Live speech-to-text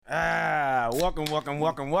Welcome.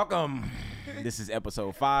 This is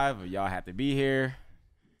episode 5 of Y'all Have to Be Here.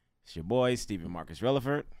 It's your boy, Stephen Marcus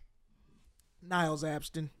Relaford. Niles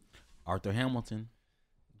Abston. Arthur Hamilton.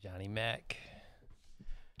 Johnny Mac.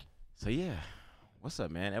 So yeah, what's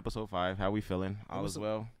up, man? Episode 5. How we feeling? All is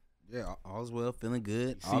well? Yeah, all's well. Feeling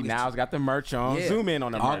good. See, Niles got the merch on. Yeah. Zoom in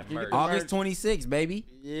on the merch. August 26th, baby.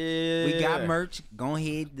 Yeah. We got merch. Go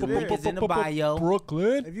ahead. The link is in the bio.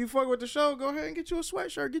 Brooklyn. If you fuck with the show, go ahead and get you a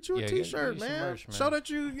sweatshirt. Get you a t-shirt, man. Merch, man. Show that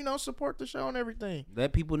you support the show and everything.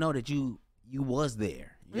 Let people know that you was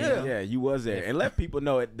there. Yeah, you was there. And let people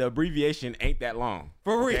know the abbreviation ain't that long.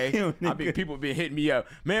 For real. People been hitting me up.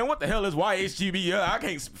 Man, what the hell is YHGB? I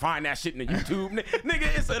can't find that shit in the YouTube.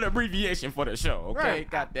 Nigga, it's an abbreviation for the show, okay? Right.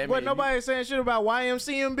 God damn it. But nobody's saying shit about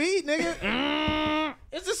YMCMB, nigga.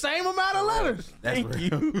 It's the same amount of letters. Thank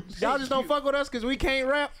you. Y'all just don't fuck with us because we can't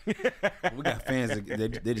rap. We got fans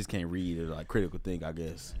that they just can't read it, like critical think, I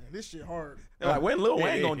guess. This shit hard. They're like, when Lil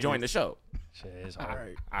Wayne gonna join the show? Shit is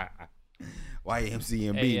hard.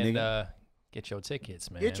 YMCMB, Hey, nigga. and get your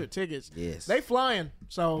tickets, man. Get your tickets. Yes. They flying.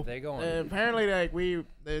 So They going. apparently,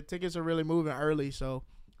 the tickets are really moving early. So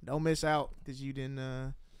don't miss out because you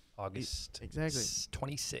didn't. August Exactly.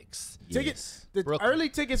 26th. Tickets. The Brooklyn. early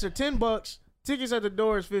tickets are $10. Tickets at the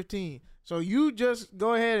door is $15. So you just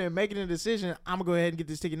go ahead and making a decision. I'm gonna go ahead and get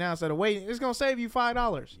this ticket now instead of waiting. It's gonna save you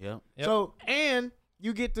 $5. Yep. So and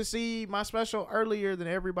you get to see my special earlier than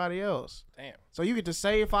everybody else. Damn. So you get to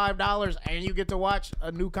save $5 and you get to watch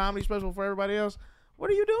a new comedy special for everybody else. What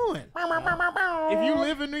are you doing? If you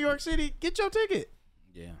live in New York City, get your ticket.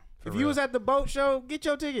 Yeah. If you was at the boat show, get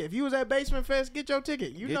your ticket. If you was at Basement Fest, get your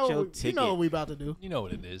ticket. You know what we about to do. You know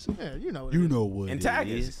what it is. Yeah, you know. You know what And it tag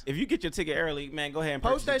is. us. If you get your ticket early, man, go ahead and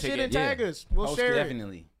Post that purchase your shit and ticket. tag us. We'll Post share it.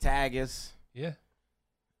 definitely. Tag us Yeah.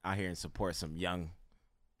 out here and support some young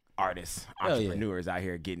artists, Hell yeah. entrepreneurs out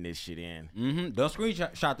here getting this shit in. Mm-hmm. Don't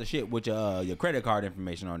screenshot the shit with your credit card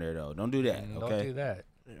information on there though. Don't do that. Okay. Don't do that.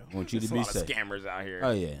 I want you to There's a be lot of safe. scammers out here.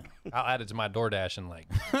 Oh yeah. I'll add it to my DoorDash in like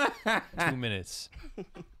 2 minutes.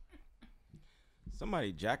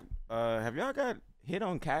 Somebody, Jack, have y'all got hit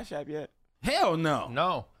on Cash App yet? Hell no.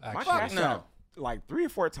 No, My actually. Cash no. App, like 3 or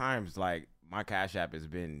 4 times, like my Cash App has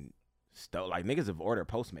been like niggas have ordered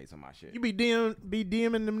Postmates on my shit. You be DMing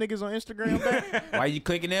them niggas on Instagram back? Why you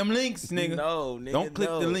clicking them links, nigga? No, nigga, Don't click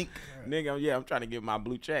the link. Nigga, yeah, I'm trying to get my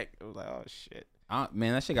blue check. It was like, oh shit.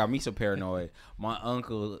 Man, that shit got me so paranoid. My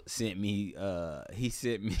uncle sent me a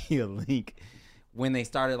link when they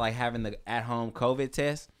started like having the at-home COVID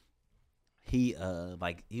test. He was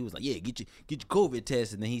like, yeah, get your COVID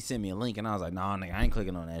test, and then he sent me a link, and I was like, nah, nigga, I ain't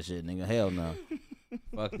clicking on that shit, nigga. Hell no.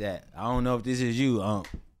 Fuck that. I don't know if this is you,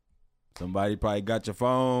 somebody probably got your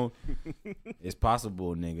phone. It's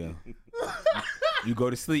possible, nigga. You go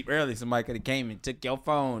to sleep early, somebody could have came and took your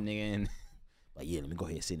phone, nigga, and like, yeah, let me go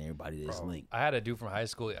ahead and send everybody this link. I had a dude from high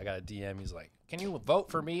school. I got a DM. He's like, "Can you vote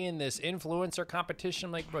for me in this influencer competition?"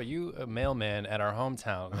 I'm like, bro, you a mailman at our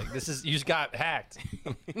hometown. Like, this is, you just got hacked.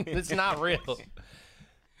 It's not real.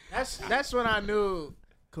 That's when I knew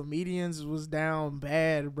comedians was down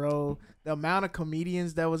bad, bro. The amount of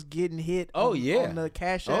comedians that was getting hit on the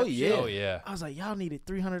Cash App shit. Oh yeah. I was like, y'all needed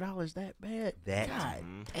 $300 that bad? That God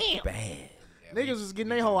damn. bad. Niggas was getting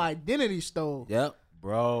their whole identity stole. Yep.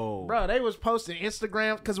 Bro, they was posting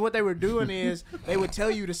Instagram because what they were doing is they would tell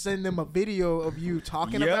you to send them a video of you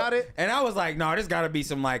talking about it. And I was like, no, there's got to be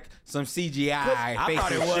some CGI. I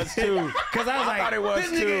thought it was too. Because I was like, thought it was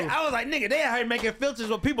this too. nigga, I was like, nigga, they out here making filters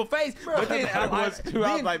with people's face. But then I thought it was too.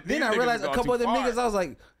 I was like, then these I niggas realized a gone couple too of them far. niggas, I was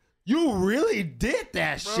like, you really did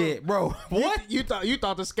that shit, bro. What? You thought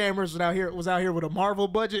the scammers was out here with a Marvel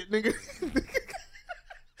budget, nigga?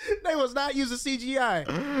 They was not using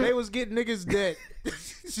CGI. They was getting niggas that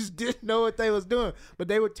just didn't know what they was doing. But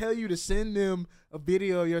they would tell you to send them a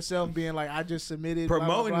video of yourself being like, I just submitted.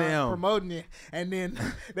 Promoting them. Promoting it. And then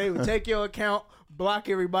they would take your account, block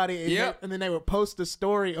everybody, and then they would post a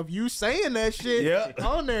story of you saying that shit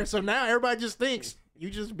on there. So now everybody just thinks you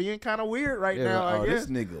just being kind of weird right now, I guess.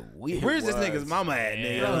 This nigga weird. Where's this nigga's mama at,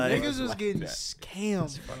 nigga? Bro, Like, niggas was getting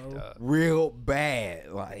scammed, bro. real bad.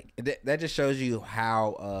 Like, that just shows you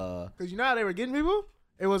how... Because you know how they were getting people?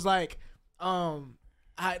 It was like,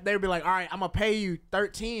 they would be like, all right, I'm gonna pay you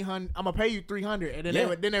 $1,300. I'm gonna pay you $300, and then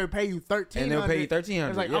they would pay you $1,300. And they'll pay you $1,300.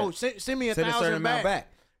 It's like, oh, send me Send a certain $1,000 amount back.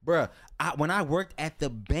 Bruh, when I worked at the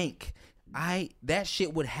bank, that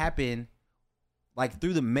shit would happen like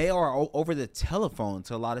through the mail or over the telephone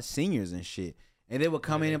to a lot of seniors and shit. And they would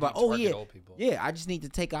come in and be like, oh yeah, old people. yeah, I just need to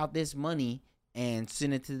take out this money and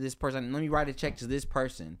send it to this person. Let me write a check to this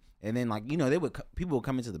person. And then, like, you know, people would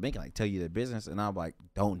come into the bank and like tell you their business, and I'm like,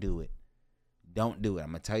 don't do it. Don't do it. I'm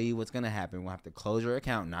gonna tell you what's gonna happen. We'll have to close your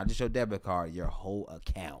account, not just your debit card, your whole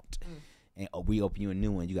account, and we open you a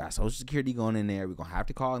new one. You got Social Security going in there. We're gonna have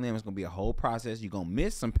to call them. It's gonna be a whole process. You're gonna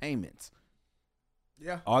miss some payments.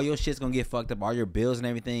 Yeah. All your shit's gonna get fucked up. All your bills and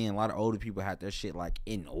everything. And a lot of older people have their shit like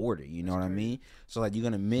in order. You know what I mean? So like you're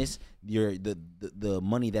gonna miss the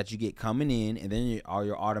money that you get coming in, and then all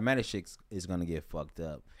your automatic shit is gonna get fucked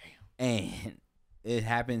up. And it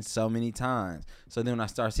happens so many times. So then when I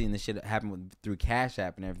start seeing this shit happen through Cash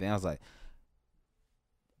App and everything, I was like,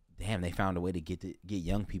 damn, they found a way to get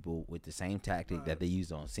young people with the same tactic that they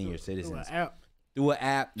used on senior citizens. Through an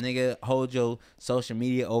app, nigga, hold your social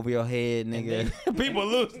media over your head, nigga. People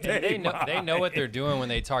lose their they know what they're doing when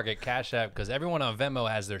they target Cash App, because everyone on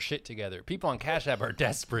Venmo has their shit together. People on Cash App are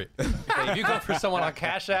desperate. Like, if you go for someone on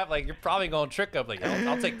Cash App, like, you're probably going to trick up. Like,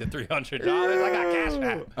 I'll take the $300. I got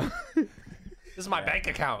Cash App. This is my bank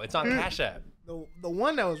account. It's on Cash App. The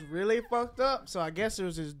one that was really fucked up. So I guess there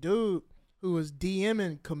was this dude who was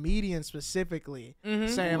DMing comedians specifically,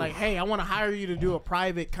 saying like, "Hey, I want to hire you to do a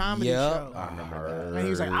private comedy show." And he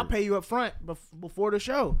was like, "I'll pay you up front before the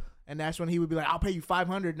show." And that's when he would be like, "I'll pay you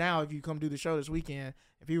 $500 now if you come do the show this weekend."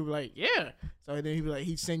 If he would be like, "Yeah," so then he'd be like,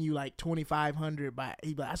 he'd send you like $2,500 by.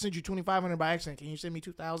 He'd be like, "I sent you $2,500 by accident. Can you send me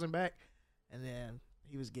 $2,000 back?" And then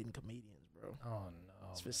he was getting comedians, bro. Oh,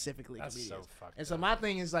 no. Specifically That's comedians. so fucked And so up. my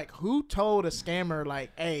thing is like, who told a scammer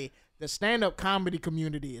like, "Hey, the stand-up comedy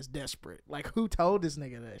community is desperate"? Like, who told this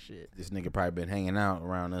nigga that shit? This nigga probably been hanging out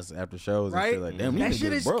around us after shows Right? and shit like, damn, That these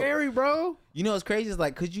shit niggas is broke. scary, bro. You know what's crazy is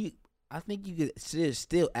like, I think you could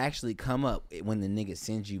still actually come up when the nigga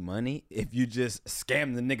sends you money if you just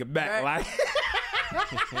scam the nigga back. Like,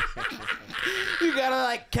 you gotta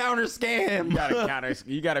like counter scam.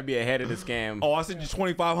 You gotta be ahead of the scam. Oh, I sent you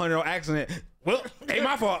 $2,500 on accident. Well, ain't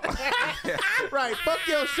my fault. Right? Fuck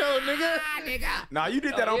your show, nigga. Nah, you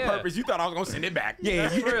did that on yeah. purpose. You thought I was gonna send it back.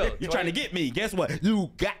 Yeah, you, real. you trying to get me. Guess what?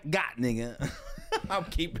 You got nigga. I'm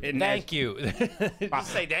keeping that. Thank you.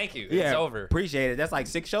 Just say thank you. Yeah, It's over. Appreciate it. That's like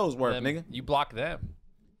 6 shows worth, Then nigga. You block them.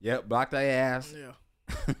 Yep, block that ass.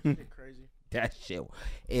 Yeah. Crazy. That shit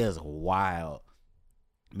is wild.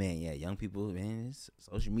 Man, yeah, young people, man, it's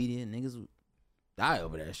social media, niggas die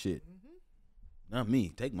over that shit. Not me.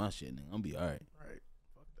 Take my shit, nigga. I'm gonna be all right. Right.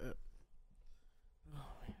 Fuck that.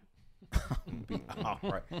 I'm gonna be all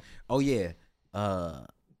right. Oh, yeah.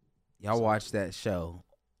 Y'all watch that show,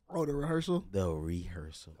 Oh, the rehearsal. The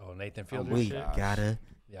Rehearsal. Oh, Nathan Fielder. We shit? gotta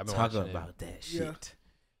Yeah, I've been talk watching about that shit. Yeah.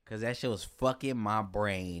 Cause that shit was fucking my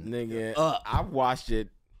brain. Nigga, Up. I've watched it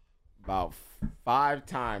about 5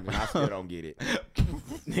 times and I still don't get it.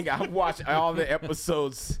 Nigga, I've watched all the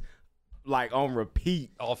episodes like on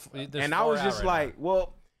repeat. And I was just like,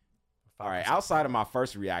 well, all right. Outside of my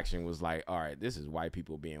first reaction was like, all right, this is white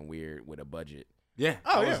people being weird with a budget. Yeah.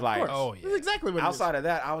 Oh, I yeah, was of like, course. oh, yeah. That's exactly what. Outside of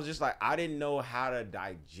that, I was just like, I didn't know how to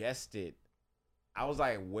digest it. I was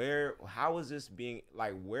like, how is this being,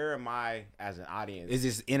 like, where am I as an audience? Is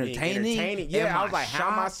this being entertaining? Yeah, Am I was like, how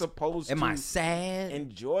am I shocked? supposed to Am I sad?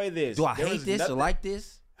 enjoy this? Do I There hate was this or nothing- like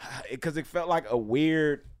this? Because it felt like a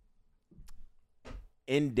weird,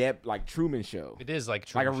 in-depth, like Truman Show. It is like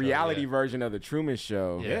Like Truman a Show, reality yeah. version of the Truman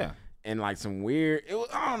Show. Yeah. And like some weird, it was,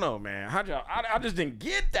 I don't know, man. I just didn't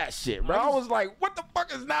get that shit, bro. I was like, what the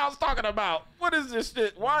fuck is Niles talking about? What is this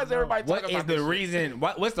shit? Why is everybody What talking is about the this shit? reason?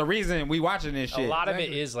 What's the reason we watching this A shit? lot of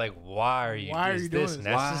it is like, why are you Why are you doing this this?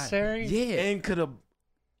 necessary? Yeah. And could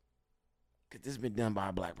this been done by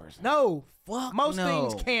a black person? No, Fuck most no.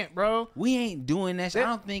 things can't, bro. We ain't doing that shit. I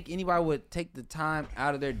don't think anybody would take the time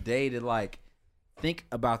out of their day to like think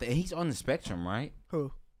about that. And he's on the spectrum, right?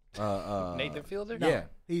 Who? Nathan Fielder? Yeah.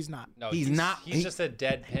 He's not. No, He's not- He's he- just a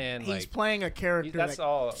deadpan. He's Like, playing a character that's that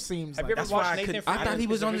all. seems Have like. you ever That's why watched I Nathan could- Fielder? I thought he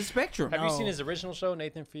was His on the ori- spectrum. Have you No. seen his original show,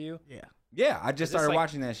 Nathan For You? Yeah. Yeah, I just Is this started like-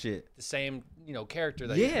 watching that shit. The same, character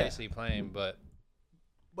that he's Yeah. basically playing, but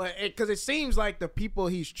But because it seems like the people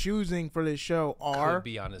he's choosing for this show are could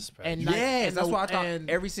be on his spectrum. and Yes, and that's the- why I thought and-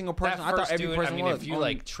 every single person. That I thought first every dude, person I mean, was. if you on-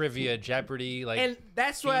 like trivia, Jeopardy, like and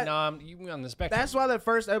that's why Phenom, you on the spectrum. that's why the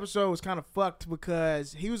first episode was kind of fucked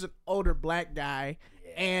because he was an older black guy,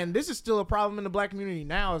 and this is still a problem in the black community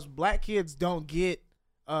now. Is black kids don't get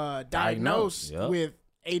diagnosed Yep. with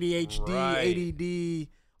ADHD, Right. ADD,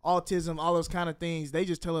 autism, all those kind of things. They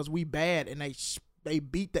just tell us we bad, and they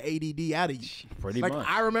beat the ADD out of you. Pretty Like much.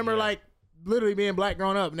 I remember, Yeah. like literally being black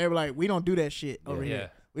growing up, and they were like, "We don't do that shit over Yeah.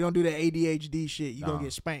 here. We don't do that ADHD shit. You Nah. gonna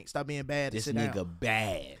get spanked. Stop being bad. this and sit nigga down."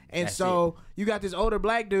 bad. And That's so you got this older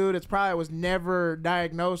black dude that's probably was never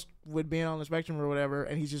diagnosed with being on the spectrum or whatever,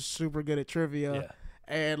 and he's just super good at trivia.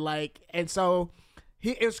 Yeah. And so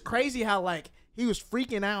it's crazy how like he was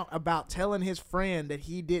freaking out about telling his friend that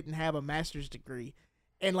he didn't have a master's degree.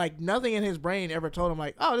 And, like, nothing in his brain ever told him,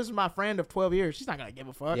 like, oh, this is my friend of 12 years. She's not going to give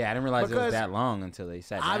a fuck. Yeah, I didn't realize it was that long until they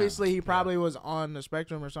sat down. Obviously, he probably was on the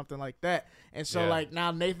spectrum or something like that. And so, like,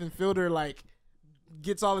 now Nathan Fielder, like,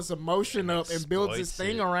 gets all this emotion up and builds this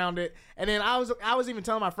thing around it. And then I was even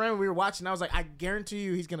telling my friend when we were watching, I was like, I guarantee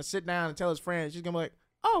you he's going to sit down and tell his friend. She's going to be like,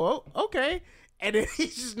 oh, okay. And then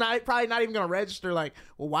he's just probably not even going to register, like,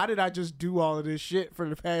 well, why did I just do all of this shit for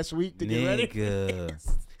the past week to get ready?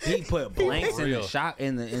 He put blanks in the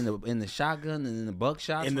shotgun and in the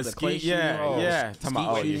buckshots in the with the clay yeah. Talking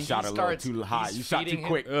about, you shot a little too hot. You shot too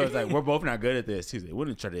quick. It was like, we're both not good at this. He's like, we're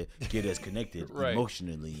going to try to get us connected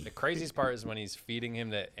emotionally. The craziest part is when he's feeding him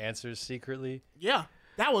the answers secretly. Yeah.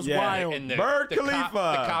 That was wild. And Burj Khalifa.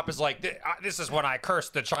 The cop is like, this is when I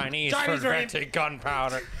cursed the Chinese for inventing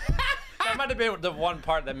gunpowder. That might have been the one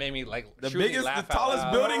part that made me like the biggest, the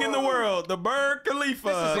tallest building in the world, the Burj Khalifa.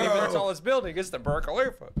 This isn't even the tallest building; it's the Burj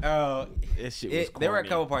Khalifa. Oh, this shit was corny. There were a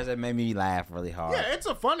couple parts that made me laugh really hard. Yeah, it's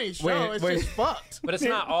a funny show. It's just fucked. But it's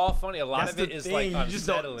not all funny. A lot of it is like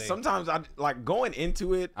unsettling. Sometimes I like going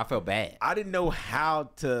into it. I felt bad. I didn't know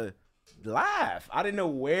how to laugh. I didn't know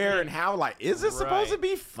where and how. Like, is this supposed to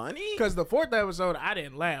be funny? Because the fourth episode, I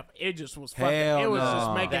didn't laugh. It just was fucking. It was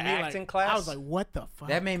just making me acting like. Class? I was like, what the fuck?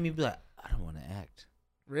 That made me be like, I don't want to act.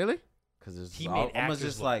 Really? Because he made actors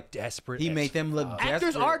just look like desperate. He made them look desperate.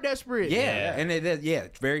 Actors are desperate. Yeah,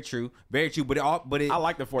 and very true, very true. But I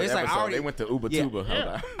like the fourth episode. They went to Uba Tuba.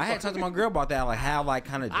 Yeah. I had talked to my girl about that, like how like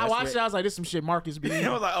kind of. I watched it. I was like, this is some shit Marcus be.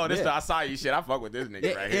 I was like, oh, this the I saw you shit. I fuck with this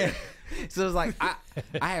nigga right here. So it's like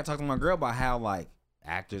I had talked to my girl about how like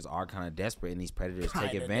actors are kind of desperate and these predators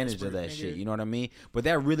take advantage of that shit. You know what I mean? But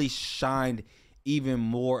that really shined even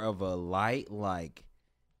more of a light, like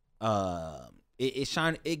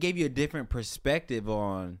it gave you a different perspective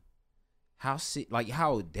on how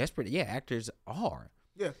desperate actors are.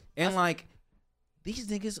 Yeah. And like these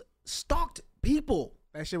niggas stalked people.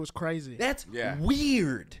 That shit was crazy. That's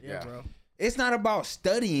weird. Yeah, bro. It's not about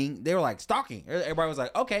studying. They were like stalking. Everybody was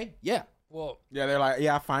like, okay, yeah. Well, yeah, they're like,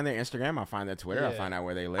 I find their Instagram, I find their Twitter, I find out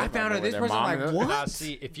where they live. I found out this person like, what? Now,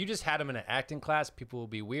 see, if you just had them in an acting class, people will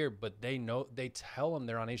be weird, but they tell them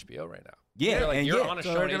they're on HBO right now. Yeah, they're like, and you're on a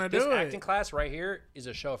show. This acting it. class right here is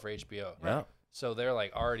a show for HBO. Yeah. So they're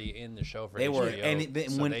like already in the show for they HBO. Were,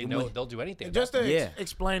 and they know they'll do anything. Just to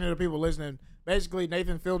explain to the people listening, basically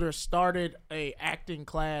Nathan Fielder started a acting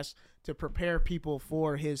class to prepare people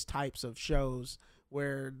for his types of shows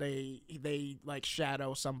where they like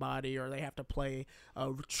shadow somebody or they have to play a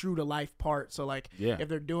true to life part. So like if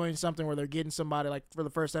they're doing something where they're getting somebody, like for the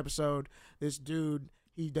first episode, this dude,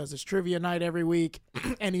 he does this trivia night every week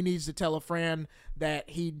and he needs to tell a friend that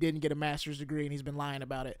he didn't get a master's degree and he's been lying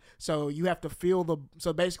about it. So you have to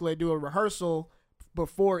so basically they do a rehearsal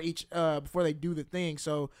before they do the thing.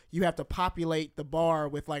 So you have to populate the bar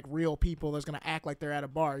with like real people that's going to act like they're at a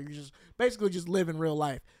bar. You just basically just live in real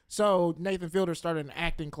life. So Nathan Fielder started an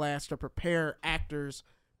acting class to prepare actors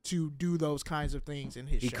to do those kinds of things in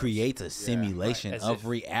his shows. He creates a simulation of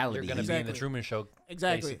reality. You're going to be in the Truman Show.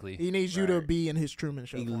 Exactly. Basically. He needs you to be in his Truman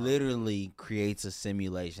Show. He literally creates a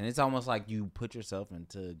simulation. It's almost like you put yourself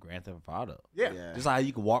into Grand Theft Auto. Yeah. Just like how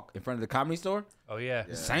you can walk in front of the Comedy Store. Oh, yeah.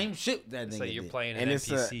 Same shit that nigga like you're did. playing an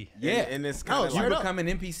NPC. And it's kind of you become an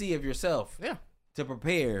NPC of yourself. Yeah. To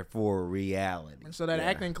prepare for reality. And so that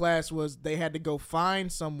acting class was they had to go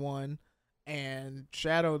find someone and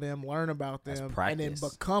shadow them, learn about them, and then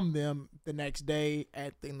become them the next day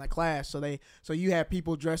in the class. So you had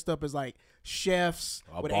people dressed up as like chefs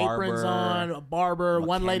with aprons on, a barber. Mechanic.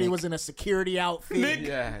 One lady was in a security outfit.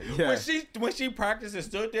 Yeah. When she practiced and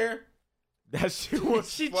stood there, that shit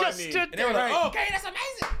was she funny. just stood there. And they were like, oh, okay, that's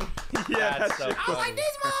amazing. That's so I was like, these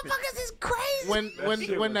motherfuckers is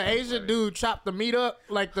crazy. When the Asian dude chopped the meat up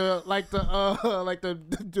like the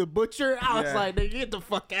butcher, I was like, nigga, get the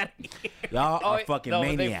fuck out of here. Y'all are fucking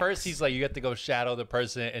maniacs. First he's like, you have to go shadow the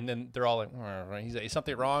person, and then they're all like, he's like, is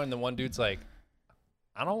something wrong? And the one dude's like,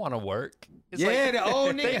 I don't want to work. It's like, the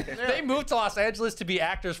old nigga. They moved to Los Angeles to be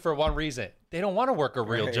actors for one reason. They don't want to work a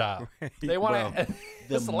real job. They want to.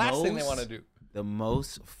 That's the last thing they want to do. The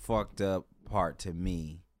most fucked up part to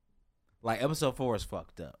me, like episode 4 is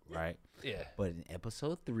fucked up, right? Yeah. But in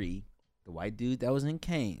episode 3, the white dude that was in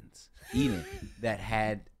Canes, Eden,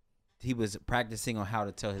 he was practicing on how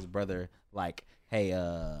to tell his brother, like, hey,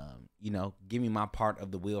 give me my part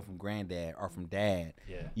of the wheel from granddad or from dad.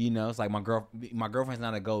 Yeah. It's like my girlfriend's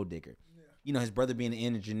not a gold digger. Yeah. His brother being an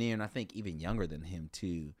engineer, and I think even younger than him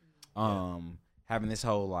too. Having this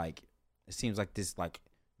whole like, it seems like this like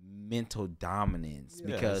mental dominance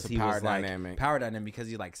because he was like power dynamic because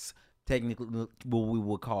he like technically what we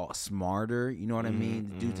would call smarter. You know what I mean?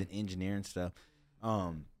 The dude's an engineer and stuff.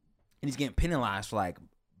 And he's getting penalized for like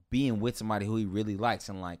being with somebody who he really likes,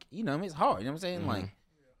 and like, you know, I mean, it's hard. You know what I'm saying? Like,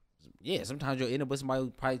 yeah, sometimes you'll end up with somebody who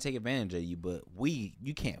probably take advantage of you, but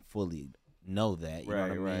you can't fully know that. You know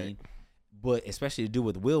what I mean? But especially to do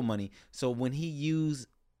with will money. So when he used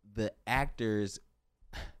the actor's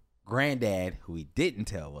granddad, who he didn't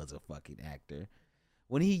tell was a fucking actor,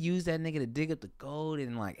 when he used that nigga to dig up the gold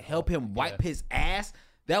and like help him wipe his ass,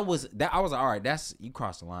 I was like, all right, that's, you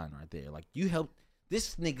crossed the line right there. Like, you helped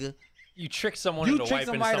this nigga. You trick someone into wiping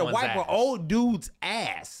somebody's to wipe ass. an old dude's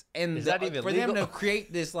ass, and Is that even for legal? them to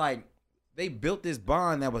create this, like, they built this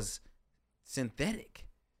bond that was synthetic.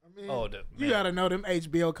 I mean, you gotta know them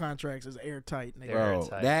HBO contracts is airtight, nigga. Bro,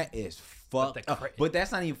 that is fucked up. But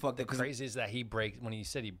that's not even fucked up. The crazy is that he when he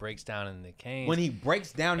said he breaks down in the canes. When he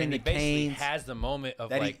breaks down in the canes, he has the moment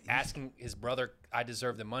of like asking his brother, "I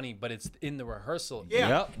deserve the money," but it's in the rehearsal.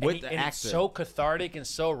 Yeah, with the actor. It's so cathartic and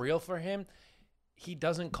so real for him. He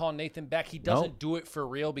doesn't call Nathan back. He doesn't do it for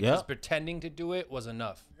real because pretending to do it was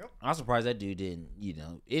enough. I'm surprised that dude didn't, you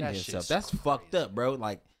know, end himself. That's fucked up, bro.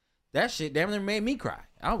 Like, that shit damn near made me cry.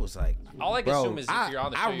 I was like, all I can assume is if you're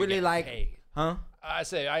on the show, I really you get like, paid. huh?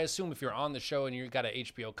 I assume if you're on the show and you got an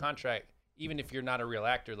HBO contract, even if you're not a real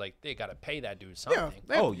actor, like, they got to pay that dude something.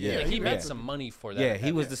 Yeah. He made some money for that. Yeah,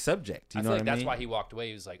 he was the subject. You know feel what like I that's mean? why he walked away.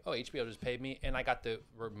 He was like, "Oh, HBO just paid me, and I got the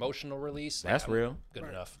emotional release." That's real. Good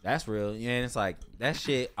enough. That's real. Yeah, and it's like, that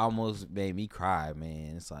shit almost made me cry,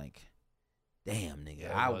 man. It's like, damn, nigga.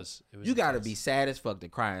 Yeah, it was you got to be sad as fuck to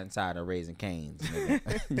cry inside of Raising Cane's,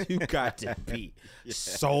 nigga. You got to be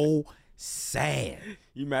so sad.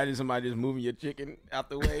 You imagine somebody just moving your chicken out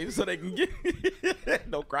the way so they can get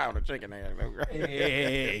don't cry on the chicken there. No cry.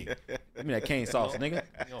 Hey. Give me that cane sauce, nigga.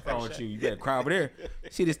 What's wrong with you? You better cry over there.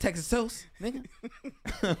 See this Texas toast, nigga?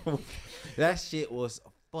 That shit was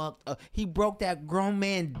fucked up. He broke that grown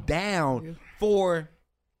man down for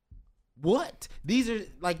what? These are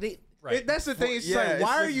like they. Right. That's the thing. It's like,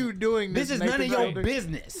 why are you doing this? This is none of your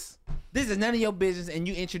business. This is none of your business, and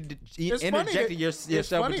you interjected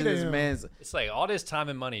yourself into this man's. It's like all this time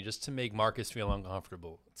and money just to make Marcus feel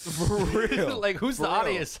uncomfortable. For real. Like, who's the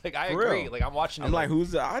audience? Like, I agree. Like, I'm watching. I'm like,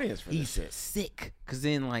 who's the audience for He's this shit? sick. Because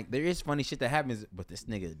then, like, there is funny shit that happens, but this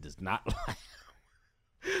nigga does not like.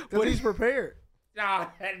 But he's prepared. Nah,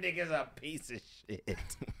 that nigga's a piece of shit.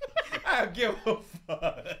 I don't give a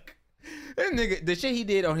fuck. That nigga, the shit he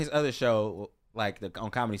did on his other show, like on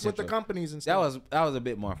Comedy Central, with the companies and stuff. that was a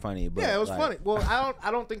bit more funny. But yeah, it was like, funny. Well, I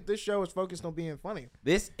don't think this show is focused on being funny.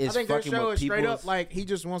 This is I think their show is straight up people's- like he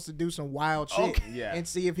just wants to do some wild shit and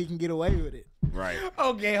see if he can get away with it. Right.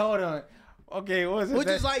 Okay, hold on. Okay, what was it? Which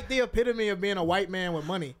is like the epitome of being a white man with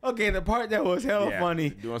money. Okay, the part that was hella funny.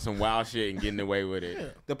 Doing some wild shit and getting away with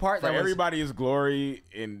it. The part For that was, everybody is glory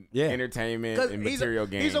in entertainment and material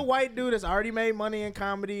gain. He's a white dude that's already made money in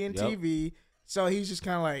comedy and TV. So he's just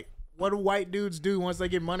kind of like, what do white dudes do once they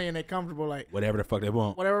get money and they're comfortable? Like, whatever the fuck they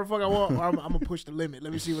want. whatever the fuck I want, or I'm going to push the limit.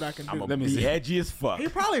 Let me see what I can do. Let me see. Edgy as fuck. He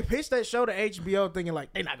probably pitched that show to HBO thinking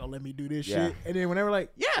like, they're not going to let me do this shit. And then when they were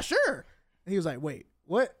like, yeah, sure. And he was like, wait,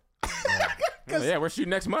 what? We're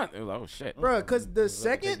shooting next month. It was like, oh shit, bro. Because the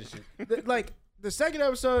second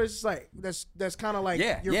episode is just like that's kind of like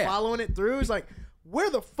you're following it through. It's like, where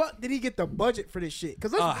the fuck did he get the budget for this shit?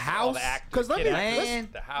 Because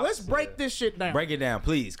let's break this shit down. Break it down,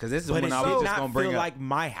 please, because this is but when it I was did just not gonna bring feel up. like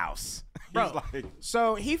my house, bro.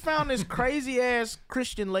 So he found this crazy ass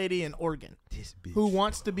Christian lady in Oregon who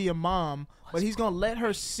wants to be a mom, but he's gonna let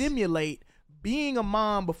her simulate being a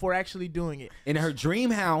mom before actually doing it. In her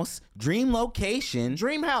dream house, dream location.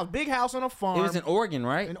 Dream house, big house on a farm. It was in Oregon,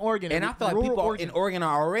 right? In Oregon. And I feel like people in Oregon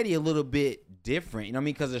are already a little bit different, you know what I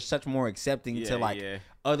mean? Because they're such more accepting to like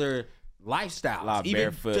other lifestyles. A lot of even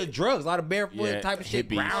barefoot. to drugs, a lot of barefoot type of shit,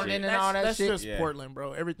 grounding and all that that's shit. That's just Portland,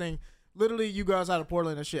 bro. Everything. Literally, you guys out of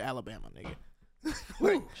Portland and shit, Alabama, nigga.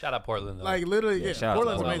 Shout out Portland, though. Like, literally,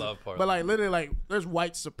 Portland's amazing. I love Portland. But, like, literally, like, there's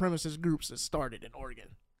white supremacist groups that started in Oregon.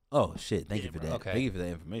 Oh shit! Thank you for that. Okay. Thank you for that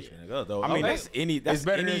information. I mean,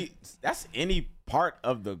 that's any part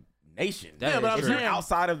of the nation. But I'm if you're saying,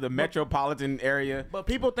 outside of the metropolitan area. But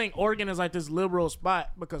people think Oregon is like this liberal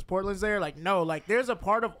spot because Portland's there. Like, no, like there's a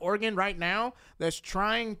part of Oregon right now that's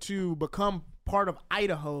trying to become part of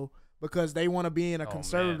Idaho because they want to be in a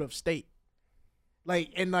conservative state.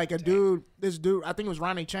 Like, and like this dude, I think it was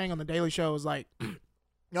Ronnie Chang on the Daily Show, was like,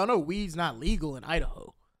 y'all know weed's not legal in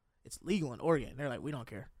Idaho. It's legal in Oregon. They're like, we don't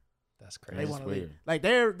care. That's crazy. They want to leave. Like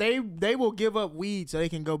they will give up weed so they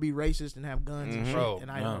can go be racist and have guns and shit in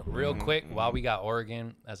Idaho. Real quick, while we got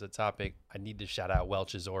Oregon as a topic, I need to shout out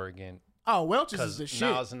Welch's Oregon. Oh, Welch's is the shit.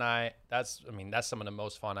 Miles and that's some of the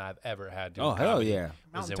most fun I've ever had doing Oh, hell comedy. yeah.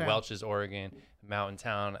 Was in Welch's, Oregon, Mountain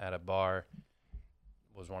Town at a bar.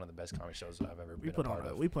 Was one of the best comedy shows I've ever been a part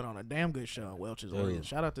of. We put on a damn good show at Welch's, Oregon.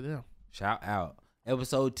 Shout out to them. Shout out.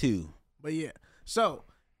 Episode 2. But yeah, so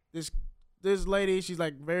this lady, she's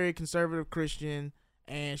like very conservative Christian,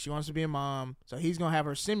 and she wants to be a mom. So he's gonna have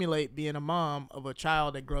her simulate being a mom of a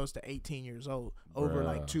child that grows to 18 years old over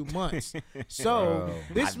like 2 months. So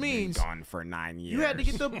this means been gone for 9 years. you had to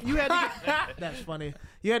get that's funny.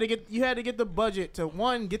 You had to get the budget to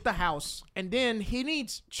one, get the house, and then he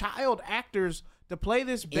needs child actors to play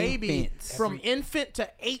this baby from infant to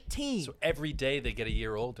 18. So every day they get a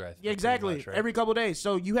year older. I think. Yeah, exactly. Much, right? Every couple of days.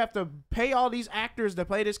 So you have to pay all these actors to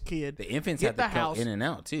play this kid. The infants get have to come in and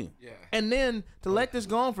out too. Yeah. And then to let this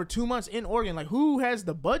go on for 2 months in Oregon. Like, who has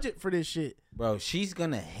the budget for this shit? Bro, she's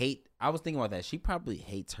gonna hate. I was thinking about that. She probably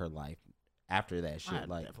hates her life after that shit. I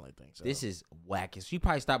Like, definitely think so. this is whack. She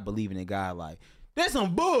probably stopped believing in God. Like, that's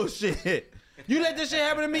some bullshit. You let this shit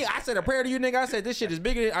happen to me. I said a prayer to you, nigga. I said this shit is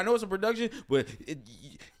bigger. I know it's a production, but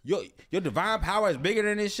your divine power is bigger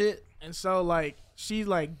than this shit. And so, like, she's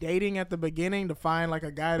like dating at the beginning to find like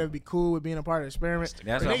a guy that'd be cool with being a part of the experiment.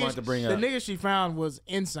 That's what I wanted to bring up. The nigga she found was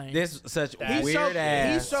insane. This such He's weird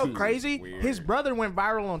ass. He's so crazy. Weird. His brother went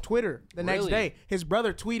viral on Twitter the next Really? day. His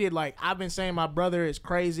brother tweeted like, "I've been saying my brother is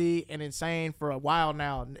crazy and insane for a while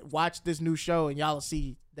now. Watch this new show and y'all will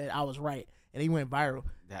see that I was right." And he went viral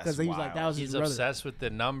because he was like, "That was his He's brother." obsessed with the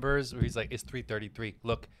numbers. Where he's like, it's 3:33.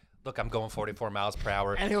 Look, I'm going 44 miles per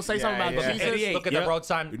hour. And he'll say something about yeah. Jesus. 88. Look at the road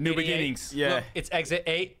sign. New 88. beginnings. Yeah. Look, it's exit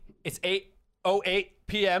 8. It's 8:08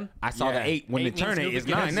 p.m. I saw the 8 when Eight it turned means 8. new It's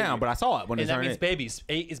 9 beginnings. now, but I saw it when it And that turned means 8. babies.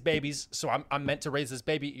 8 is babies. So I'm meant to raise this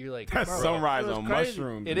baby. You're like, That's bro, sunrise it was on crazy.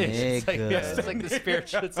 mushrooms. It is. It's like, Nigga. it's like the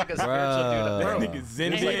spiritual. It's like a spiritual Bro. dude. That Bro. nigga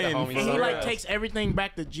zen It's like the in. homies And he on like us. takes everything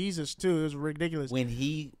back to Jesus too. It was ridiculous. When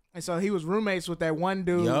he And so he was roommates with that one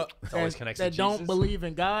dude Yup. It's always connected that to don't Jesus. believe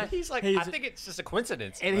in God. He's like, I think it's just a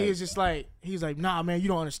coincidence. and he was just like, nah, man, you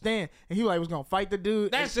don't understand. And he like was gonna fight the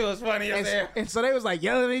dude. that and, shit was funny as hell. and so they was like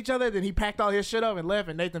yelling at each other. Then he packed all his shit up and left.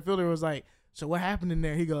 And Nathan Fielder was like, "So what happened in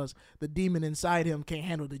there?" He goes, "The demon inside him can't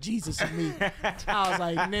handle the Jesus in me." I was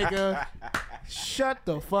like, "Nigga, shut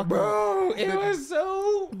the fuck up." Bro, it was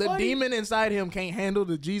so The funny. demon inside him can't handle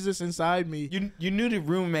the Jesus inside me. You knew the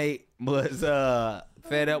roommate was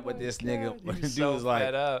fed up with this nigga. When the dude so was like,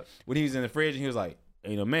 fed up. when he was in the fridge, and he was like,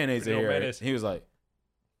 "Ain't no mayonnaise in Ain't no here." mayonnaise. He was like,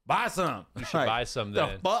 "Buy some." You should buy some The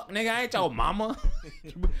then. fuck, nigga? I ain't your mama.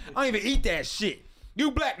 I don't even eat that shit. You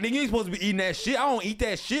black nigga, you ain't supposed to be eating that shit. I don't eat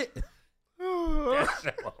that shit. That's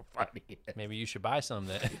so funny. Maybe you should buy some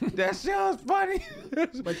then. That shit was funny.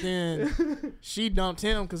 But then she dumped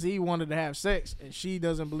him because he wanted to have sex, and she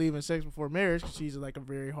doesn't believe in sex before marriage. 'Cause she's like a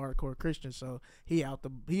very hardcore Christian, so he out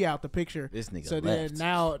the picture. This nigga So left. then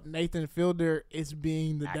now Nathan Fielder is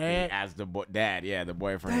being the Acting dad. as the dad, yeah, the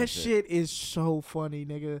boyfriend. That and shit is so funny,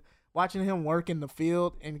 nigga. Watching him work in the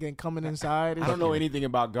field and then coming inside. I don't know anything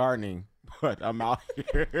about gardening, but I'm out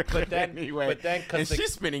here. But then, anyway, but then, and because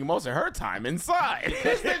she's spending most of her time inside.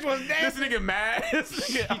 This bitch was this nigga mad. This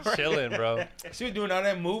nigga she's chilling, bro. She was doing all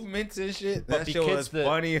that movements and shit. But That shit was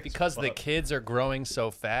funny. because the kids are growing so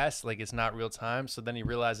fast, like it's not real time. So then he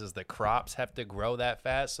realizes the crops have to grow that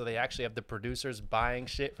fast. So they actually have the producers buying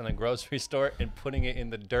shit from the grocery store and putting it in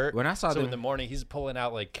the dirt. When I saw so them- in the morning, he's pulling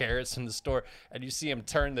out like carrots from the store, and you see him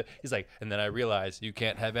turn he's like, and then I realized you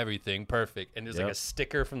can't have everything perfect. And there's like Yep. a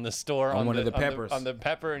sticker from the store On one of the peppers. on the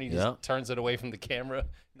pepper, and he just Yep. turns it away from the camera.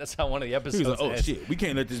 That's how one of the He episodes was like, "Oh ends. shit, we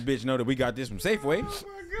can't let this bitch know that we got this from Safeway."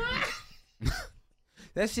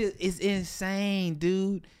 That shit is insane,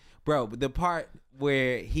 dude. Bro, the part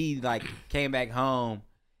where he like came back home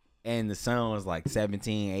and the son was like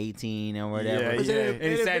 17, 18 or whatever. Yeah, yeah. And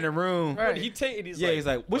he sat in the room. What did he take? And he's Yeah, like, he's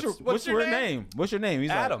like, "What's your name? What's your name?"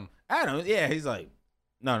 He's Adam. like, "Adam." Yeah, he's like,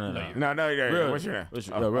 "No. No, Real- what's your name? what's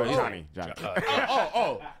your- Oh, real- Johnny.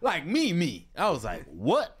 Oh, like me. I was like,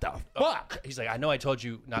 "What the fuck?" He's like, I know I told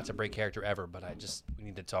you not to break character ever, but we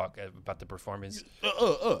need to talk about the performance.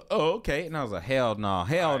 Okay. And I was like, hell no.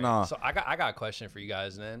 So I got a question for you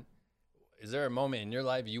guys. Then, is there a moment in your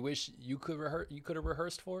life you wish you could have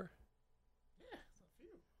rehearsed for?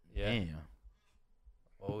 Yeah. Damn.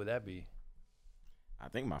 What would that be? I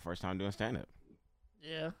think my first time doing stand up.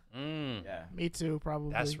 Yeah, Yeah, me too,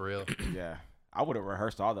 probably. That's real. yeah. I would have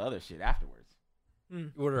rehearsed all the other shit afterwards. You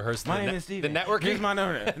would have rehearsed My the, name is the Steven. networking. Here's my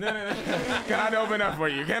number. No. Can I open up for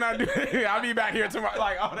you? Can I do it? I'll be back here tomorrow.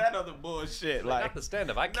 Like, oh, that other bullshit. Like, Like, not the stand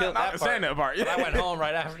up. I killed not that the part. stand-up part. But I went home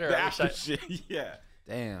right after. the I wish after I- shit. Yeah.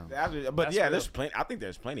 Damn. The after, but That's yeah, real. there's plenty. I think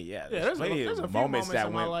there's plenty. Yeah, Yeah, there's plenty there's a of few moments that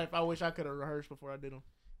in my went. life I wish I could have rehearsed before I did them.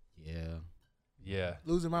 Yeah.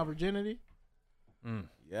 Losing my virginity.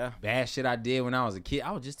 Yeah. Bad shit I did when I was a kid.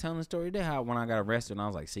 I was just telling the story today how when I got arrested when I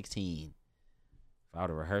was like 16. If I would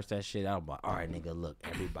have rehearsed that shit, I would be like, all right, nigga, look,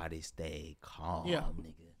 everybody stay calm,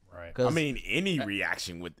 nigga. Right. I mean, any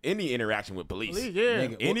interaction with police. Yeah.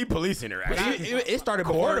 Any police interaction. It started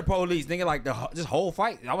before the police, nigga. Like this whole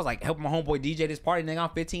fight, I was like helping my homeboy DJ this party, nigga. I'm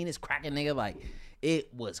 15, it's cracking, nigga. Like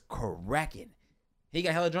it was cracking. He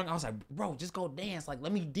got hella drunk. I was like, bro, just go dance. Like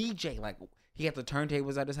let me DJ. Like he had the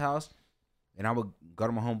turntables at his house, and I would go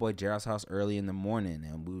to my homeboy Gerald's house early in the morning,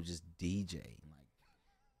 and we would just DJ. Like,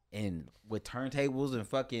 and with turntables and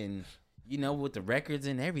fucking. You know, with the records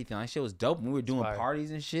and everything. Like, shit was dope. We were doing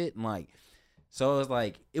parties and shit. And, like, so it was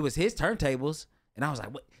like, it was his turntables. And I was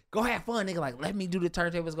like, what? Go have fun, nigga. Like, let me do the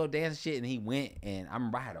turntables, go dance and shit. And he went. And I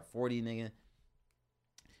remember I had a 40, nigga.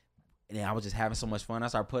 And then I was just having so much fun. I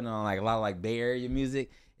started putting on, like, a lot of, like, Bay Area music.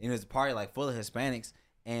 And it was a party, like, full of Hispanics.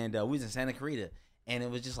 And we was in Santa Clarita. And it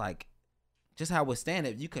was just, like, just how with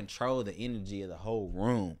stand-up, you control the energy of the whole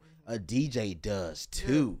room. A DJ does,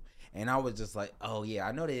 too. Yeah. And I was just like, oh yeah,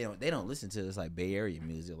 I know they don't listen to this like Bay Area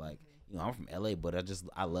music. Like, you know, I'm from LA, but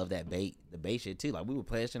I love that the Bay shit too. Like we would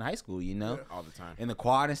play it in high school, you know, all the time. In the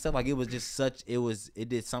quad and stuff. Like it was just it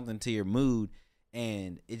did something to your mood,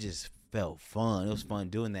 and it just felt fun. It was fun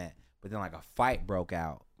doing that. But then like a fight broke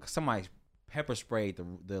out. Somebody pepper sprayed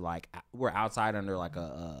the like we're outside under like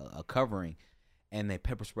a covering, and they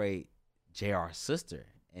pepper sprayed JR's sister,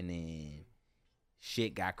 and then.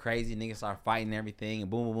 Shit got crazy. Niggas started fighting and everything,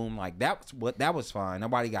 and boom, boom, boom. Like that was fine.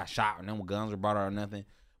 Nobody got shot, or no guns were brought out or nothing.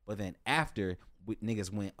 But then after,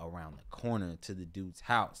 niggas went around the corner to the dude's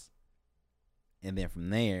house, and then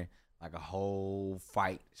from there, like a whole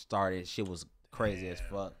fight started. Shit was crazy as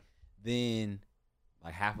fuck. Then,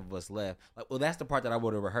 like half of us left. Like, well, that's the part that I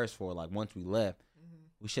would have rehearsed for. Like once we left,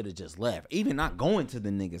 we should have just left, even not going to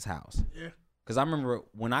the nigga's house. Yeah. Cause I remember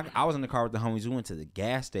when I was in the car with the homies, we went to the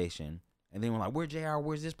gas station. And then we're like, where JR?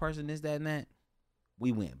 Where's this person? This, that, and that.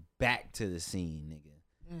 We went back to the scene,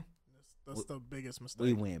 nigga. That's the biggest mistake.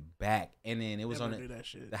 We went back. And then it was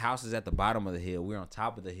the house is at the bottom of the hill. We're on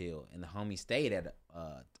top of the hill. And the homie stayed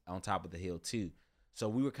on top of the hill, too. So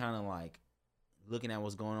we were kind of like looking at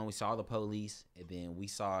what's going on. We saw the police. And then we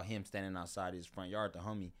saw him standing outside his front yard, the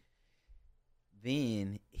homie.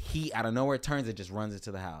 Then he, out of nowhere, turns and just runs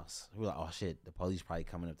into the house. We're like, oh, shit. The police probably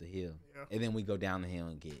coming up the hill. Yeah. And then we go down the hill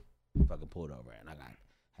and get fucking pulled over, and I got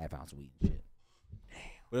half ounce of weed and shit. Damn.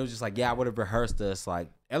 But it was just like, yeah, I would have rehearsed us, like,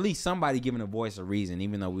 at least somebody giving a voice a reason,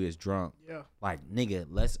 even though we was drunk. Yeah. Like, nigga,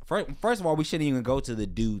 first of all, we shouldn't even go to the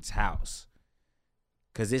dude's house.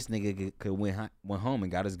 Because this nigga went home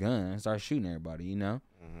and got his gun and started shooting everybody, you know?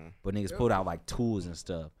 Mm-hmm. But niggas pulled out, like, tools and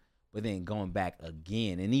stuff. But then going back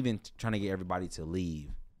again, and even trying to get everybody to leave.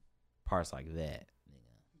 Parts like that,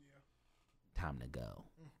 nigga. Yeah. Time to go.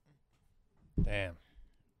 Damn.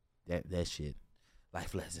 That shit,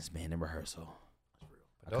 life lessons, man, in rehearsal.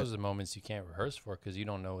 But those are the moments you can't rehearse for because you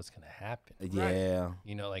don't know what's gonna happen. Yeah, right?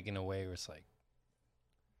 You know, like in a way where it's like,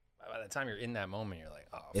 by the time you're in that moment, you're like,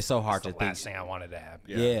 oh, it's so hard to think. Last thing I wanted to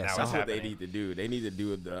happen. Yeah, that's what they need to do. They need to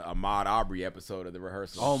do the Ahmaud Arbery episode of the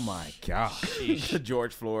Rehearsal. Oh my god, the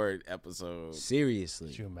George Floyd episode.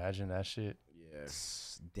 Seriously, could you imagine that shit?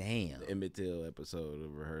 Yes. Damn. The Emmett Till episode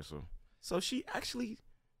of Rehearsal. So she actually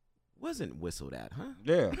wasn't whistled at, huh?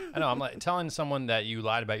 Yeah. I know. I'm like telling someone that you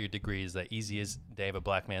lied about your degree is the easiest day of a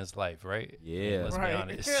black man's life, right? Yeah. And let's be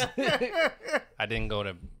honest. I didn't go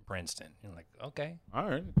to Princeton. You're like, okay. All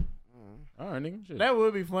right. All right, nigga. Shit. That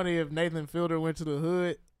would be funny if Nathan Fielder went to the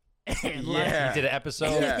hood. And he did an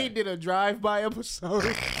episode. Yeah. He did a drive-by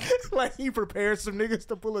episode. Like he prepared some niggas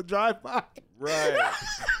to pull a drive-by. Right.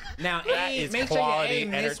 Now, make sure you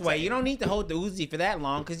aim this way. You don't need to hold the Uzi for that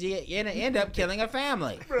long because you're going to end up killing a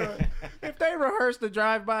family. Bruh. If they rehearse the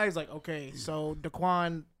drive-by, he's like, okay, so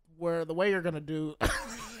Daquan, the way you're going to do...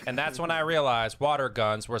 And that's when I realized water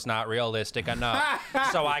guns was not realistic enough.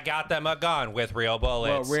 So I got them a gun with real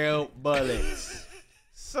bullets. Well, real bullets.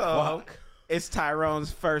 So, it's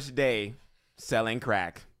Tyrone's first day selling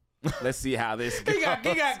crack. Let's see how this goes. He got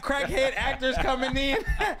crackhead actors coming in.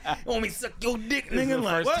 Want me to suck your dick, nigga? This is the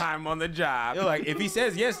like, first time on the job. You're like, if he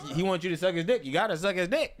says yes, he wants you to suck his dick. You gotta suck his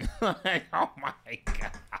dick. Like, oh my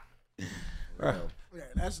god. Bro. Yeah,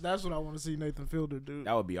 that's what I want to see Nathan Fielder do.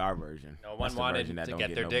 That would be our version. No one wanted to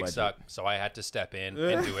get their dick sucked, so I had to step in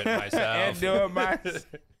and do it myself. And do it myself.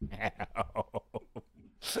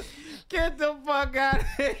 Get the fuck out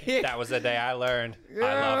of here. That was the day I learned I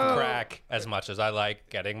love crack as much as I like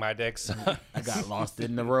getting my dick sucked. I got lost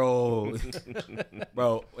in the road.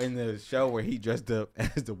 Bro, in the show where he dressed up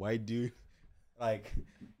as the white dude, like,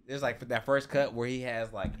 there's like that first cut where he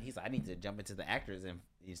has like he's like I need to jump into the actors and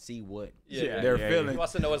you see what they're feeling. He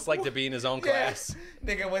wants to know what it's like to be in his own class.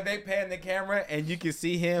 Nigga, when they pan the camera and you can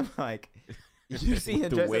see him like you see him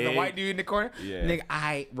dressed as a white dude in the corner. Yeah. Nigga,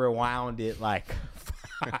 I rewound it like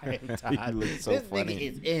 5 times. So this funny.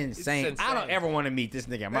 Nigga is insane. I don't ever want to meet this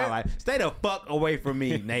nigga in my life. Stay the fuck away from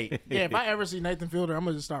me, Nate. Yeah, if I ever see Nathan Fielder, I'm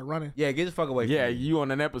gonna just start running. Yeah, get the fuck away from me. Yeah, you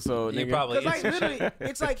on an episode, nigga. Probably like, literally,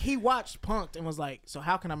 it's like he watched Punk'd and was like, so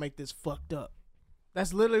how can I make this fucked up?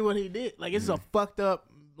 That's literally what he did. Like, it's a fucked up,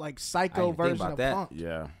 like, psycho version of Punk.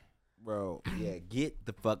 Yeah. Bro, yeah, get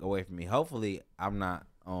the fuck away from me. Hopefully, I'm not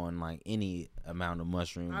on, like, any amount of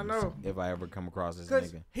mushrooms. I know. If I ever come across this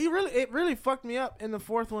nigga. It really fucked me up in the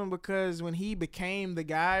fourth one because when he became the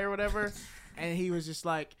guy or whatever, and he was just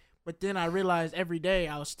like, but then I realized every day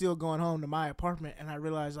I was still going home to my apartment, and I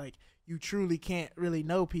realized, like, you truly can't really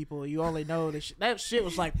know people. You only know that shit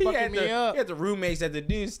was, like, fucking me up. He had the roommates that the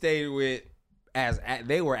dude stayed with.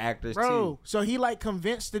 They were actors too. So he like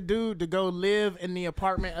convinced the dude to go live in the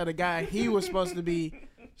apartment of the guy he was supposed to be,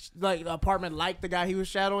 like the apartment like the guy he was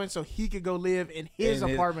shadowing, so he could go live in his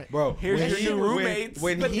apartment. Bro, here's your new roommates.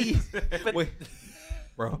 When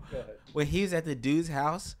he was at the dude's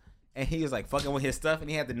house and he was like fucking with his stuff and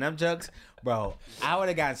he had the nunchucks, bro, I would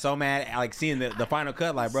have gotten so mad like seeing the final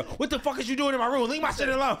cut, like, bro, what the fuck is you doing in my room? Leave my shit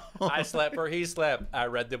alone. I slept where he slept. I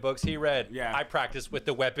read the books he read. Yeah. I practiced with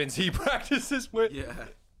the weapons he practices with. Yeah.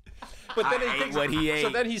 But then I ate what he ate. So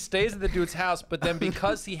then he stays at the dude's house, but then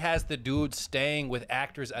because he has the dude staying with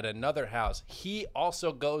actors at another house, he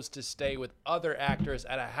also goes to stay with other actors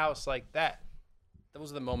at a house like that.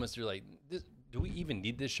 Those are the moments you're like, do we even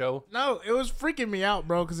need this show? No, it was freaking me out,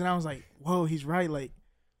 bro, because then I was like, whoa, he's right. Like,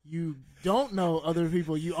 you don't know other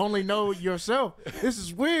people. You only know yourself. This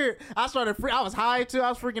is weird. I was high, too. I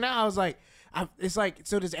was freaking out. I was like, it's like,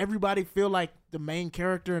 so does everybody feel like the main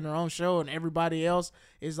character in their own show and everybody else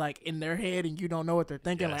is, like, in their head and you don't know what they're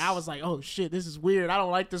thinking? Yes. Like, I was like, oh, shit, this is weird. I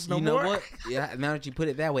don't like this no more. You know what? Yeah, now that you put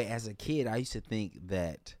it that way, as a kid, I used to think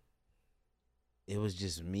that it was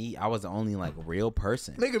just me. I was the only like real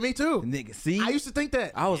person. Nigga, me too. Nigga, see? I used to think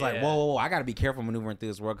that. I was like, whoa, I got to be careful maneuvering through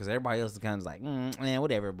this world because everybody else is kind of like, man,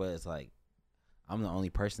 whatever. But it's like, I'm the only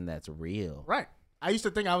person that's real. Right. I used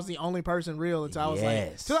to think I was the only person real until I was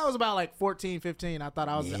like, till I was about like 14, 15. I thought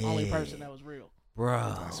I was the only person that was real.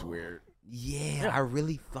 Bro. That's weird. Yeah, I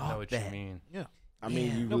really thought I know what that. you mean. Yeah. I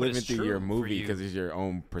mean, you No, but living it's through true your for movie you. because it's your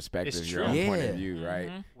own perspective, It's your true. own point Yeah. of view,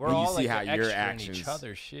 right? We're And all you see like how the your extra in actions, each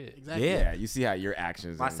other's shit. Exactly. Yeah. you see how your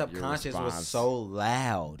actions, My and subconscious your was response so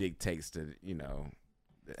loud. dictates to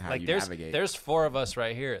how Like you there's navigate. there's 4 of us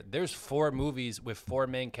right here. There's 4 movies with 4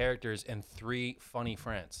 main characters and 3 funny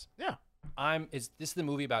friends. Yeah. This is the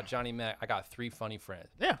movie about Johnny Mac. I got 3 funny friends.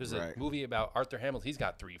 Yeah. There's Right. a movie about Arthur Hamilton. He's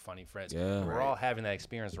got 3 funny friends. Yeah. We're all having that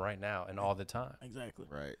experience right now and all the time. Exactly.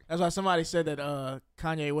 Right. That's why somebody said that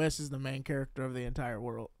Kanye West is the main character of the entire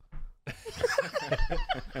world.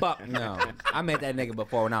 Fuck no. I met that nigga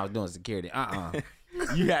before when I was doing security.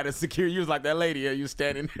 You had a security. You was like that lady. You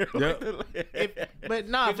standing there.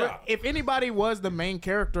 If anybody was the main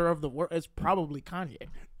character of the world, it's probably Kanye.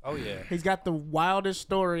 Oh yeah. He's got the wildest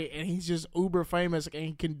story, and he's just uber famous, and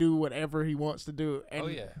he can do whatever he wants to do. And Oh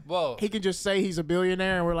yeah. Well, he can just say he's a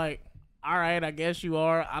billionaire, and we're like, all right, I guess you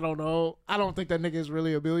are. I don't know. I don't think that nigga is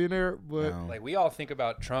really a billionaire, but like we all think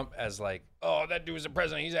about Trump as like, oh, that dude's a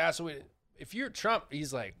president. He's an asshole. If you're Trump,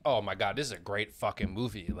 he's like, oh my God, this is a great fucking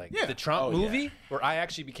movie. Like the Trump movie where I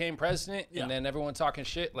actually became president and then everyone talking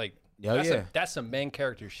shit. Like, that's some main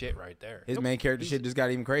character shit right there. His main character shit just got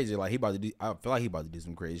even crazier. Like I feel like he about to do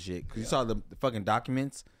some crazy shit. Cause you saw the fucking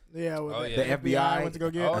documents. yeah, The FBI went to go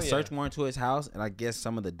get. a search warrant to his house, and I guess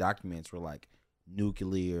some of the documents were like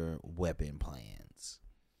nuclear weapon plans.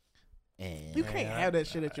 And You can't have that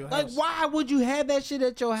shit at your like, house. why would you have that shit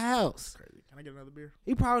at your house? Can I get another beer?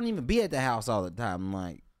 He probably don't even be at the house all the time.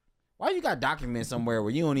 Like, why you got documents somewhere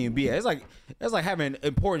where you don't even be at? It's like having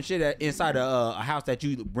important shit inside a house that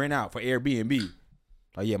you rent out for Airbnb.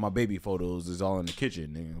 Like, yeah, my baby photos is all in the kitchen,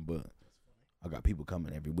 nigga, but I got people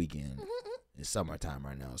coming every weekend. It's summertime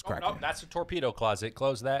right now. It's cracking. Oh, that's a torpedo closet.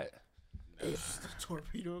 Close that.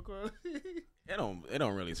 Torpedo closet. It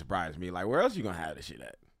don't really surprise me. Like, where else you gonna have this shit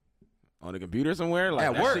at? On the computer somewhere? Like,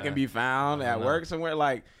 At that work. shit can be found at work somewhere.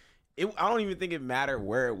 Like, I don't even think it mattered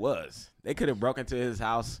where it was. They could have broken into his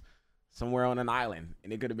house somewhere on an island,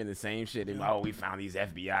 and it could have been the same shit. And, we found these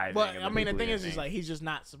FBI. But I mean, the thing is like he's just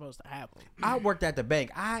not supposed to have them. I worked at the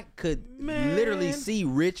bank. I could literally see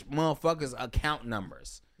rich motherfuckers' account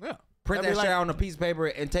numbers. Yeah. Print That'd that be shit like- out on a piece of paper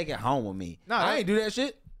and take it home with me. No, I ain't do that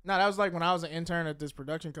shit. No, that was like when I was an intern at this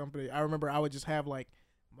production company. I remember I would just have like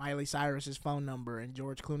Miley Cyrus's phone number and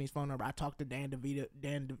George Clooney's phone number. I talked to Danny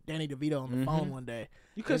DeVito on the phone one day.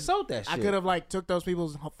 You could have sold that shit. I could have like took those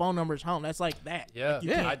people's phone numbers home. That's like that. Yeah,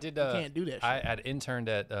 like, I did. You can't do that shit. I had interned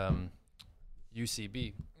at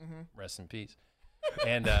UCB. Rest in peace.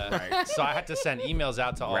 And so I had to send emails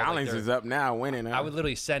out to all. Rawlings is up now, winning. I would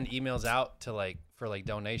literally send emails out to like for like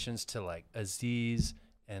donations to like Aziz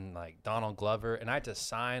and like Donald Glover, and I had to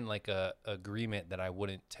sign like a agreement that I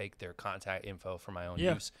wouldn't take their contact info for my own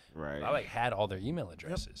use. Right. I like had all their email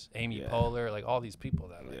addresses. Amy Poehler, like all these people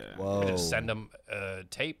that like, I just send them a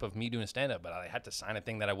tape of me doing stand up, but I had to sign a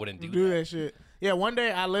thing that I wouldn't do that shit. Yeah, one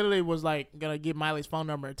day I literally was like gonna get Miley's phone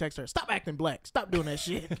number and text her, "Stop acting black, stop doing that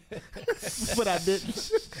shit." But I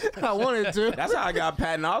didn't. I wanted to. That's how I got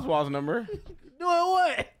Patton Oswalt's number. Doing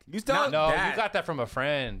what? You still no, you got that from a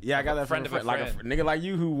friend. Yeah, I got that from a friend. Like a nigga like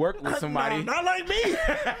you who worked with somebody. No, not like me.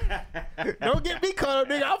 Don't get me caught up,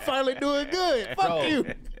 nigga. I'm finally doing good. Fuck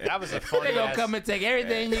you. That was a funny. They gonna come and take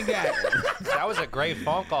everything you got. That was a great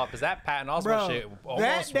phone call because that Patton Oswalt shit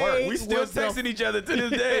almost day worked. We still texting each other to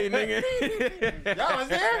this day, nigga. Y'all was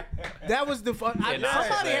there? That was the fun.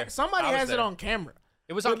 Somebody has it on camera.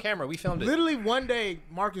 It was on camera. We filmed it. Literally one day,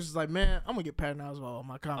 Marcus was like, "Man, I'm gonna get Patton Oswalt on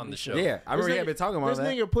my comedy on the show." Yeah, I remember he had been talking about this that.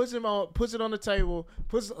 This nigga puts it on the table,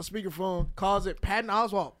 puts a speakerphone, calls it Patton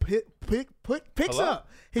Oswalt, picks up.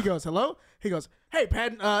 He goes, "Hello?" He goes, "Hey,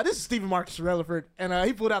 Patton, this is Stephen Marcus Rutherford," and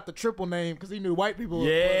he pulled out the triple name because he knew white people would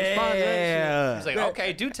respond to that shit. He's like,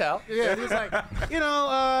 "Okay, do tell." Yeah, he's like,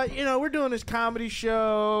 we're doing this comedy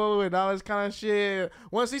show and all this kind of shit.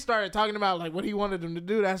 Once he started talking about like what he wanted them to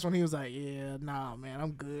do, that's when he was like, "Yeah, nah, man,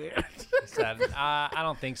 I'm good." He said, I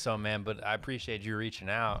don't think so, man, but I appreciate you reaching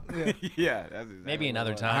out. Yeah, that's exactly maybe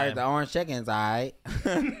another time. I heard the orange chickens, all right.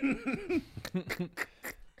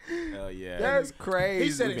 Hell yeah. That's crazy.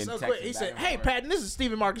 He said it so quick. He said, "Hey, Patton, this is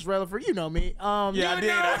Stephen Marcus Rutherford. You know me." Yeah, I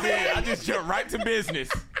did. I just jumped right to business.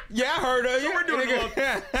 Yeah, I heard of you. So we're doing a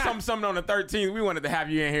little something on the 13th. We wanted to have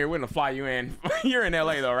you in here. We're gonna fly you in. You're in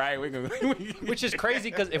LA though, right? Which is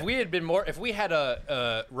crazy because if we had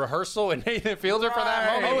a rehearsal and Nathan Fielder for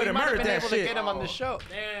that moment, we might have been able to get him on the show.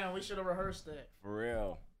 Damn, we should have rehearsed that. For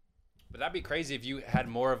real. But that'd be crazy if you had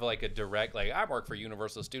more of like a direct, like, I work for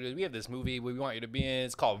Universal Studios. We have this movie we want you to be in.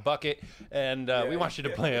 It's called Bucket, and we want you to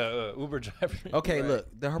play a Uber driver. Okay, look,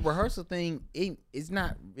 the rehearsal thing, it's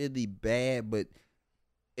not really bad, but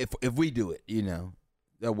if we do it,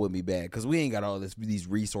 that wouldn't be bad because we ain't got all these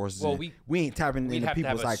resources. Well, we ain't tapping into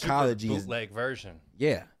people's psychology. We'd have to have a super bootleg version.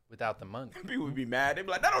 Yeah. Without the money. People would be mad. They'd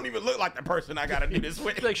be like, that don't even look like the person I gotta do this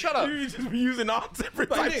with. Like, shut up. You just be using all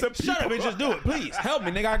different types of people. Shut up and just do it, please. Help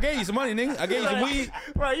me, nigga. I gave you some money, nigga. I gave you some weed.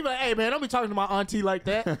 Right, you be like, "Hey, man, don't be talking to my auntie like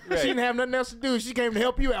that. She didn't have nothing else to do. She came to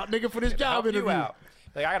help you out, nigga, for this job interview." Like,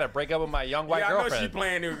 I gotta break up with my young white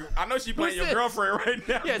girlfriend. I know she playing your girlfriend right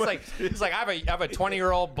now. Yeah, it's like I have a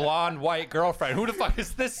 20-year-old blonde white girlfriend. Who the fuck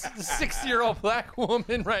is this 60-year-old black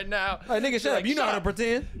woman right now? Like, nigga, shut up. You know how to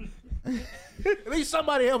pretend. At least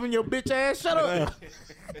somebody helping your bitch ass. Shut up.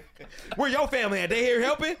 Where your family at? They here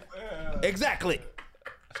helping? Exactly.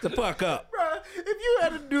 Shut the fuck up. Bruh, if you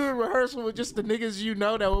had to do a rehearsal with just the niggas you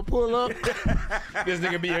know that will pull up. This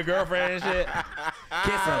nigga be your girlfriend and shit.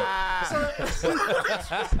 Kiss him.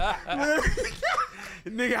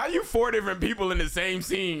 Nigga, how you 4 different people in the same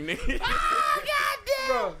scene? Oh, goddamn.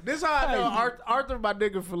 Bro, this is how I know Arthur my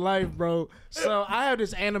nigga for life, bro. So I have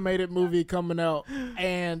this animated movie coming out,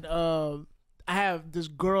 and I have this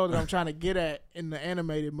girl that I'm trying to get at in the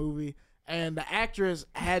animated movie, and the actress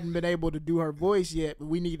hadn't been able to do her voice yet, but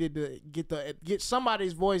we needed to get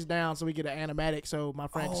somebody's voice down so we get an animatic so my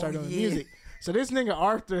friend can start doing the music. So this nigga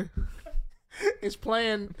Arthur is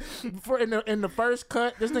playing in the first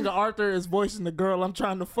cut. This nigga Arthur is voicing the girl I'm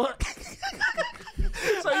trying to fuck.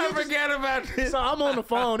 So I forget about this. So I'm on the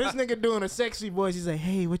phone. This nigga doing a sexy voice. He's like,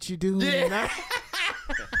 "Hey, what you doing?" Yeah.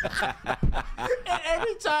 And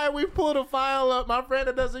every time we pull the file up, my friend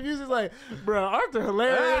that does the music is like, "Bro, Arthur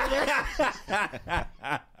hilarious."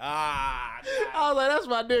 I was like, "That's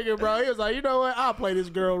my nigga, bro." He was like, "You know what? I'll play this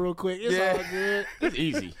girl real quick. It's all good." It's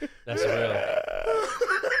easy. That's real.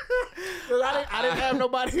 I didn't have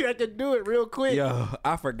nobody that could do it real quick. Yo,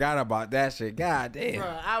 I forgot about that shit. God damn.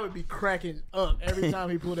 Bro, I would be cracking up every time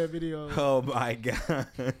he pulled that video. Oh my god.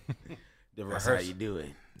 That's how you do it.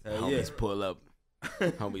 Homies pull up.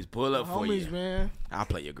 Homies pull up for you. Homies, man. I'll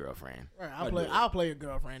play your girlfriend. Right, I'll play your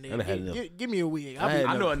girlfriend. Give me a wig.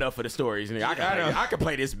 I know enough of the stories. Nigga. I can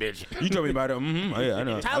play this bitch. You told me about it. Mm-hmm. Oh, yeah, I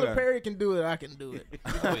know. Tyler Perry can do it. I can do it.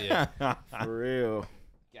 Oh yeah. For real.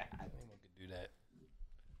 God, anyone could do that.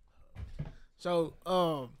 So,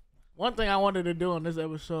 one thing I wanted to do on this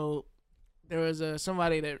episode, there was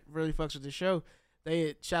somebody that really fucks with the show. they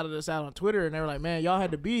had shouted us out on Twitter, and they were like, "Man, y'all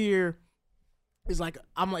had to be here." It's like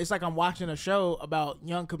I'm watching a show about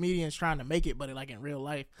young comedians trying to make it, but like in real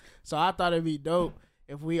life. So I thought it'd be dope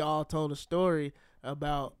if we all told a story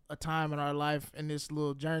about a time in our life in this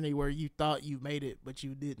little journey where you thought you made it, but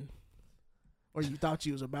you didn't, or you thought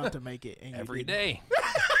you was about to make it, and Every you day.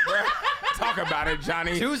 Talk about it,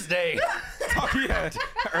 Johnny. Tuesday.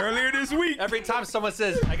 Earlier this week. Every time someone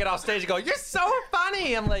says, I get off stage and go, "You're so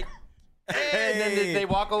funny," I'm like, hey. And then they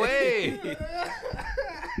walk away.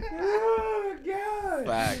 Oh God!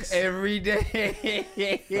 Facts. Every day.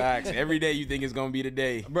 Facts. Every day you think it's gonna be the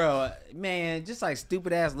day, Bro, man, just like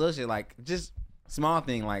stupid ass little shit, like just small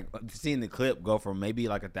thing, like seeing the clip go from maybe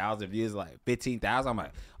like 1,000 views, like 15,000. I'm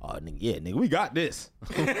like, oh nigga, yeah, nigga, we got this.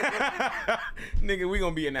 Nigga. We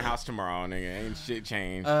gonna be in the house tomorrow, nigga. Ain't shit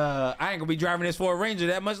changed. I ain't gonna be driving this Ford Ranger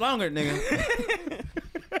that much longer, nigga.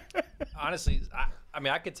 Honestly, I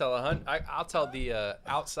mean, I could tell I'll tell the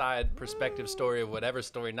outside perspective story of whatever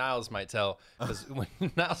story Niles might tell. Because when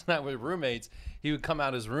Niles and I were roommates, he would come out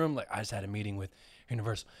of his room like, I just had a meeting with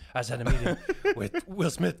Universal. I just had a meeting with Will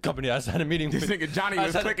Smith Company. I just had a meeting this with... nigga Johnny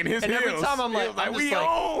was clicking his and heels. every time I'm like, we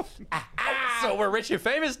on. So we're rich and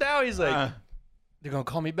famous now? He's like, they're going to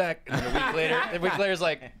call me back. And then a week later, it's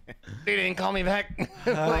like, they didn't call me back.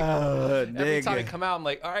 Like, every time he come out, I'm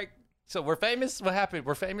like, all right. So we're famous? What happened?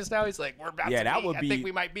 We're famous now? He's like, we're about to be. That would be. I think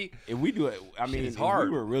we might be. If we do it, I mean, it's if hard.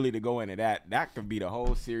 we were really to go into that could be the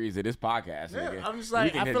whole series of this podcast. Yeah, nigga. I'm just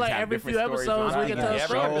like, I feel like every few episodes we can tell a Every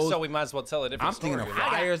story. episode, we might as well tell a different I'm story. thinking of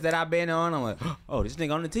flyers that I've been on. I'm like, oh, this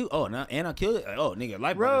nigga on it too. Oh, no, and I killed it. Oh, nigga,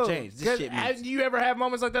 life about to change. This shit means. Do you ever have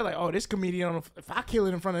moments like that? Like, oh, this comedian, if I kill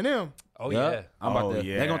it in front of them. Oh, yeah. I'm about to.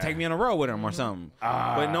 yeah. They're gonna take me on a road with them or something.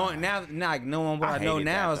 But knowing now, like knowing what I know hated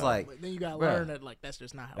now that, is though. like, But then you gotta bruh, learn that like that's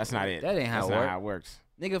just not how. That's it not works. it. That ain't how That's it not work. how it works.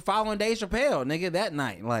 nigga, following Dave Chappelle, nigga, that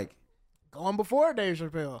night, like, Going before Dave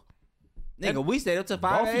Chappelle. nigga, we stayed up to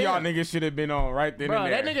 5 Both of y'all niggas should have been on right then Bro,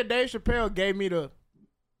 and there. that nigga Dave Chappelle gave me the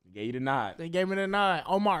nod. They gave me the nod.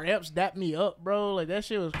 Omar Epps dapped me up, bro. Like that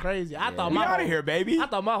shit was crazy. I thought We my out whole, of here, baby. I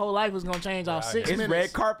thought my whole life was gonna change off 6 It's minutes.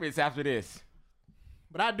 red carpets after this.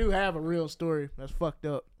 But I do have a real story that's fucked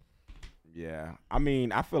up. Yeah, I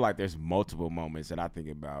mean, I feel like there's multiple moments that I think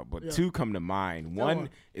about, but two come to mind. One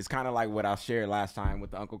is kind of like what I shared last time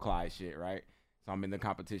with the Uncle Clyde shit, right? So I'm in the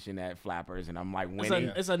competition at Flappers, and I'm like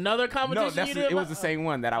winning. It's another competition. No, it was the same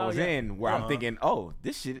one that I was in, where I'm Uh-huh. thinking, oh,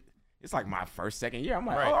 this shit. It's like my first, second year. I'm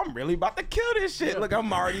like, Right. oh, I'm really about to kill this shit. Look,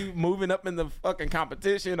 I'm already moving up in the fucking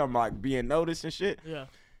competition. I'm like being noticed and shit. Yeah.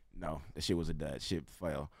 No, the shit was a dud. Shit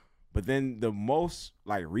fell. But then the most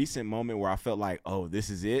like recent moment where I felt like, oh, this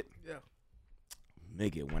is it. Yeah.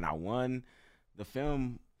 Nigga, when I won the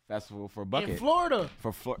film festival for Bucket. In Florida.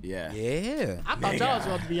 For Florida. yeah. I thought y'all was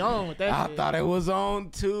going to be on with that I shit. thought it was on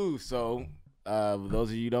too. So, those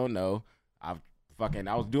of you who don't know, I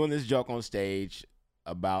was doing this joke on stage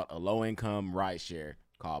about a low income ride share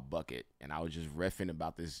called Bucket, and I was just riffing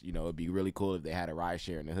about this. You know, it'd be really cool if they had a ride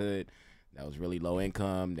share in the hood that was really low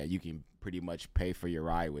income, that you can pretty much pay for your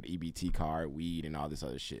ride with EBT card, weed, and all this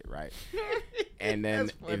other shit, right? And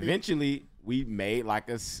then eventually we made like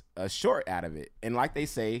a short out of it. And like they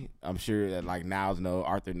say, I'm sure that like Niles know,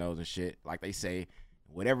 Arthur knows and shit, like they say,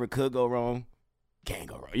 whatever could go wrong, can't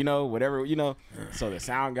go wrong. You know, whatever, you know. So the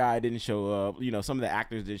sound guy didn't show up. You know, some of the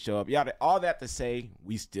actors didn't show up. Yeah, all that to say,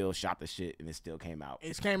 we still shot the shit and it still came out.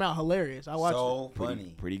 It came out hilarious. I watched So it.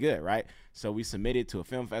 funny. Pretty good, right? So we submitted to a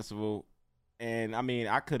film festival. And I mean,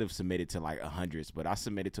 I could have submitted to like hundreds, but I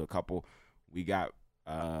submitted to a couple. We got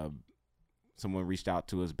someone reached out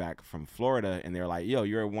to us back from Florida, and they're like, "Yo,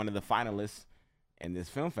 you're one of the finalists in this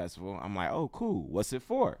film festival." I'm like, "Oh, cool. What's it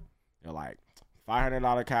for?" They're like,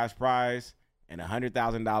 $500 cash prize and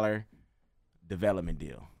 $100,000 development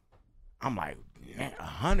deal. I'm like,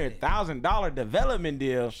 $100,000 development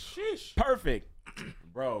deal. Sheesh. Perfect,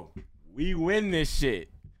 bro. We win this shit.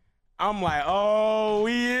 I'm like, oh,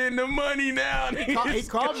 we in the money now. He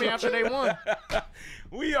called me after they won.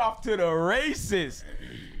 We off to the races.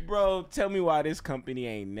 Bro, tell me why this company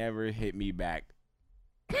ain't never hit me back.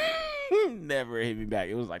 Never hit me back.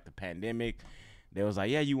 It was like the pandemic. They was like,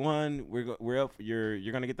 yeah, you won. We're up. You're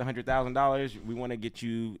gonna get the $100,000. We want to get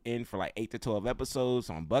you in for like 8 to 12 episodes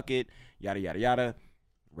on Bucket. Yada yada yada.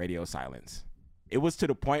 Radio silence. It was to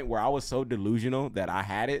the point where I was so delusional that I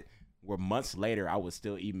had it. Where months later, I was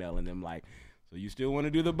still emailing them like, so you still want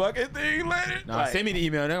to do the Bucket thing later? No, like, send me the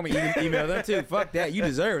email. I'm gonna email them too. Fuck that. You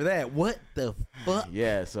deserve that. What the fuck?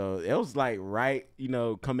 Yeah, so it was like right, you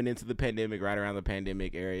know, coming into the pandemic, right around the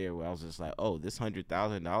pandemic area, where I was just like, oh, this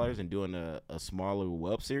 $100,000 and doing a smaller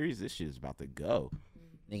web series, this shit is about to go.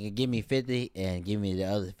 Nigga, give me 50 and give me the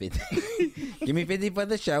other 50. Give me 50 for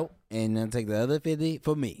the show, and then take the other 50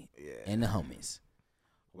 for me and the homies.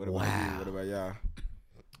 What about you? What about y'all?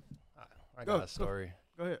 I got a story.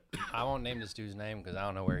 Go ahead. I won't name this dude's name because I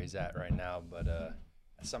don't know where he's at right now, but at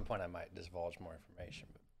some point I might divulge more information.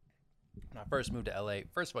 But when I first moved to LA,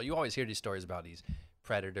 first of all, you always hear these stories about these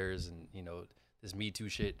predators and, you know, this Me Too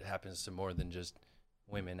shit happens to more than just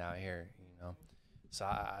women out here, you know. So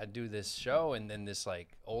I do this show, and then this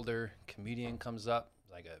like older comedian comes up,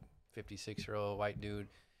 like a 56-year-old white dude,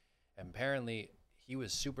 and apparently he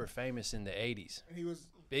was super famous in the 80s. He was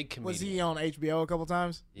big comedian. Was he on HBO a couple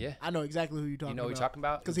times? Yeah. I know exactly who you're talking about. You know who you're talking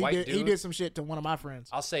about? Because he did some shit to one of my friends.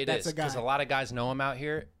 I'll say this, because a lot of guys know him out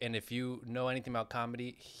here, and if you know anything about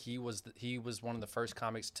comedy, he was one of the first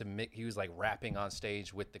comics to make. He was like rapping on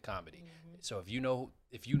stage with the comedy. Mm-hmm. So if you know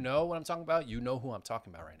what I'm talking about, you know who I'm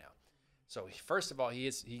talking about right now. So first of all,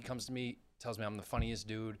 he comes to me, tells me I'm the funniest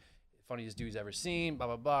dude he's ever seen, blah,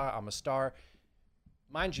 blah, blah. I'm a star.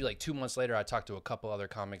 Mind you, like 2 months later, I talked to a couple other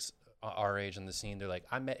comics our age on the scene. They're like,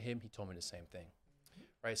 I met him. He told me the same thing.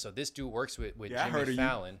 Right? So this dude works with Jimmy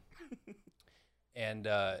Fallon. And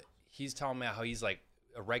he's telling me how he's like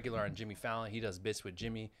a regular on Jimmy Fallon. He does bits with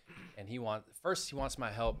Jimmy. And he wants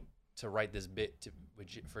my help to write this bit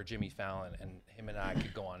for Jimmy Fallon. And him and I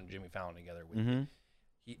could go on Jimmy Fallon together with me.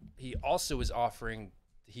 He also is offering,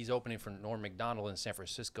 he's opening for Norm Macdonald in San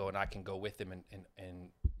Francisco, and I can go with him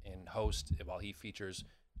and host while he features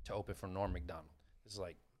to open for Norm Macdonald. This is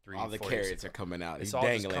like 3 all the carrots are coming out. It's all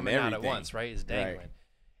just coming out at once, right? It's dangling. Right.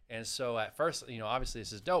 And so at first, you know, obviously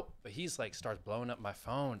this is dope, but he's like starts blowing up my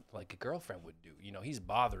phone like a girlfriend would do. You know, he's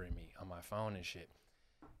bothering me on my phone and shit.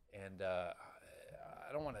 And I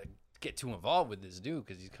don't want to get too involved with this dude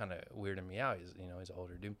because he's kind of weirding me out. He's an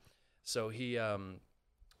older dude. So he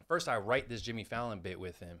first I write this Jimmy Fallon bit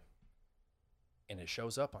with him, and it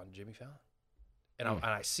shows up on Jimmy Fallon, and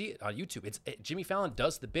I see it on YouTube. Jimmy Fallon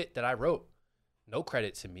does the bit that I wrote. No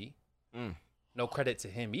credit to me, no credit to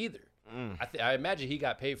him either. I imagine he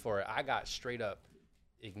got paid for it. I got straight up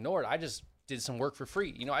ignored. I just did some work for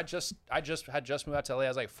free. You know, I just had moved out to LA. I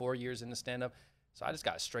was like 4 years into stand up, so I just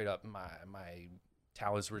got straight up my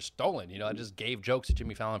talents were stolen. You know, I just gave jokes to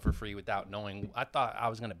Jimmy Fallon for free without knowing. I thought I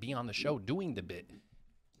was gonna be on the show doing the bit.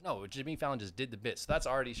 No, Jimmy Fallon just did the bit. So that's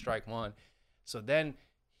already strike one. So then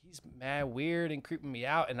he's mad weird and creeping me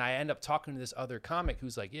out. And I end up talking to this other comic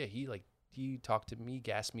who's like, yeah, he talked to me,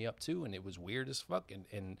 gassed me up too. And it was weird as fuck.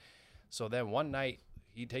 And so then one night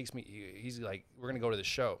he takes me, he's like, we're going to go to the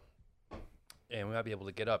show. And we might be able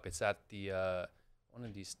to get up. It's at the one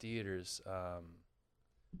of these theaters. I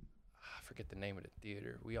forget the name of the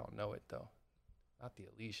theater. We all know it though. Not the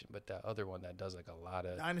Elysian, but that other one that does like a lot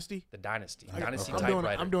of Dynasty. The Dynasty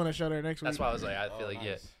Typewriter. I'm doing a show there next week. That's why I was like, I feel like nice.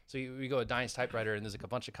 Yeah. So we go to Dynasty Typewriter, and there's like a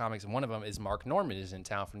bunch of comics, and one of them is Mark Norman is in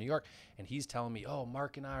town from New York, and he's telling me, oh,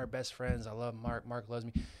 Mark and I are best friends. I love Mark. Mark loves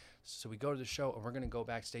me. So we go to the show, and we're gonna go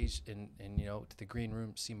backstage and you know, to the green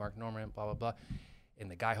room, see Mark Norman, blah blah blah.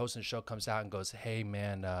 And the guy hosting the show comes out and goes, hey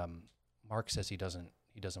man, Mark says he doesn't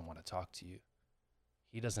want to talk to you.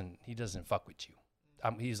 He doesn't fuck with you.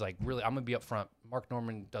 He's like, really, I'm gonna be up front. Mark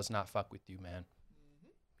Norman does not fuck with you, man.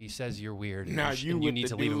 He says you're weird, and you need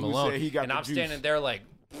to leave him alone. And I'm standing there like,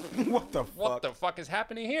 what the fuck is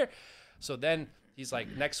happening here? So then he's like,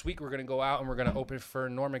 next week we're gonna go out and we're gonna open for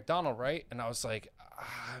Norm Macdonald, right? And I was like,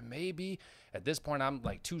 maybe. At this point, I'm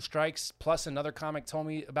like 2 strikes. Plus another comic told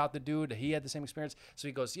me about the dude. He had the same experience. So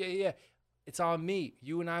he goes, yeah, it's on me.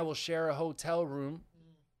 You and I will share a hotel room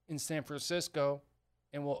in San Francisco,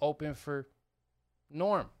 and we'll open for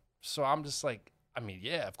Norm. So I'm just like, I mean,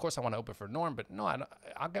 yeah, of course I want to open for Norm, but no,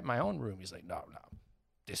 I'll get my own room. He's like, no,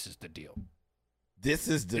 this is the deal. This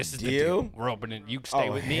is the deal? We're opening. You stay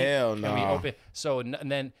with me. Hell no. And we open. So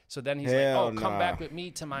then he's hell like, come back with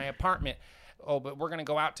me to my apartment. Oh, but we're going to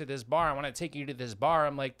go out to this bar. I want to take you to this bar.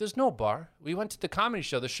 I'm like, there's no bar. We went to the comedy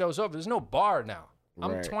show. The show's over. There's no bar now.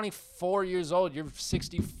 I'm 24 years old. You're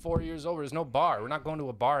 64 years old. There's no bar. We're not going to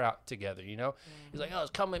a bar out together, you know? He's like, oh,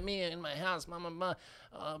 come with me in my house. Mama,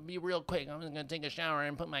 be real quick. I'm just going to take a shower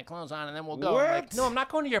and put my clothes on, and then we'll go. I'm like, no, I'm not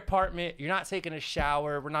going to your apartment. You're not taking a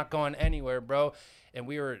shower. We're not going anywhere, bro. And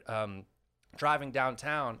we were driving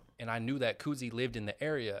downtown, and I knew that Kuzi lived in the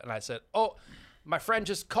area. And I said, oh, my friend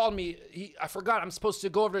just called me. I forgot I'm supposed to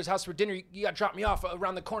go over to his house for dinner. You got to drop me off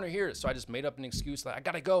around the corner here. So I just made up an excuse. Like, I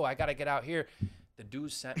got to go. I got to get out here. The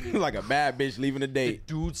dude sent me like a bad bitch leaving a date.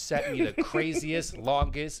 The dude sent me the craziest,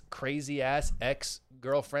 longest, crazy ass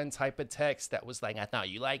ex-girlfriend type of text that was like, I thought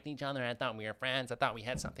you liked each other. I thought we were friends. I thought we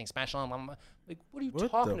had something special. And I'm like, what are you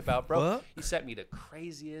talking about, bro? He sent me the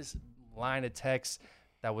craziest line of text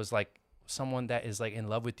that was like someone that is like in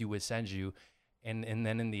love with you would send you, and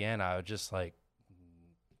then in the end I would just like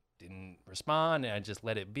didn't respond, and I just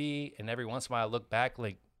let it be. And every once in a while I look back,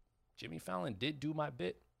 like Jimmy Fallon did do my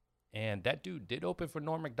bit, and that dude did open for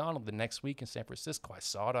Norm Macdonald the next week in San Francisco. I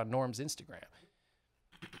saw it on Norm's Instagram.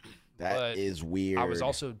 That is weird. I was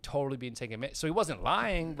also totally being taken. So he wasn't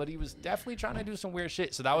lying, but he was definitely trying to do some weird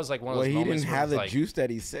shit. So that was like one of those moments. Well, he didn't have the like, juice that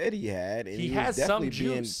he said he had. And he was has definitely some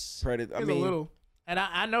juice. I mean, a little. And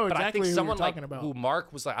I know exactly who you're talking about. Who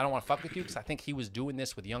Mark was like, I don't want to fuck with you, because I think he was doing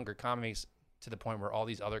this with younger comics to the point where all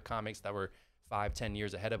these other comics that were 5-10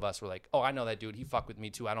 years ahead of us were like, oh, I know that dude. He fucked with me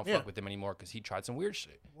too. I don't fuck with him anymore because he tried some weird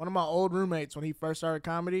shit. One of my old roommates, when he first started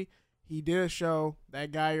comedy, he did a show.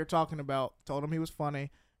 That guy you're talking about told him he was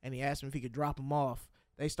funny, and he asked him if he could drop him off.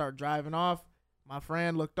 They start driving off. My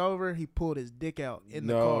friend looked over. He pulled his dick out in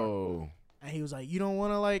the car. And he was like, you don't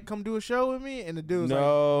want to, like, come do a show with me? And the dude was like,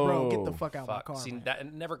 bro, get the fuck out of my car. See,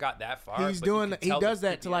 that never got that far. He does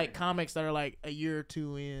that to, like, comics that are, like, a year or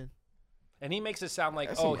two in. And he makes it sound like,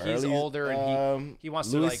 he's older and he wants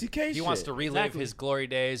to wants to relive his glory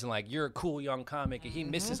days, and like, you're a cool young comic, and he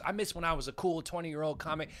misses. I miss when I was a cool 20-year-old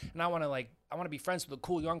comic, and I want to be friends with a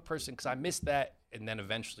cool young person because I miss that. And then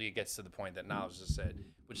eventually it gets to the point that Niles just said,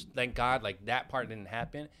 which thank God, like that part didn't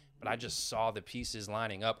happen. But I just saw the pieces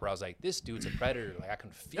lining up where I was like, this dude's a predator. Like I can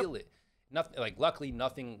feel it. Nothing. Like luckily,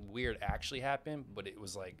 nothing weird actually happened, but it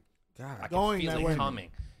was like, I could feel it coming.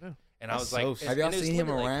 Yeah. And I was like, have y'all seen him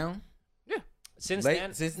around? Since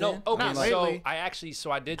then? No. Okay,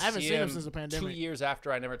 so I did see him since the pandemic. 2 years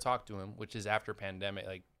after I never talked to him, which is after pandemic,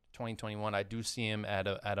 like 2021. I do see him at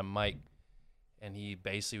a mic, and he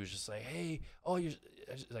basically was just like, hey, you're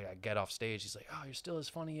like, I get off stage. He's like, oh, you're still as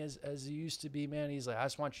funny as you used to be, man. He's like, I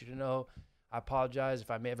just want you to know, I apologize if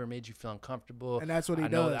I ever made you feel uncomfortable. And that's what he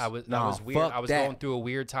does. That was weird. I was going through a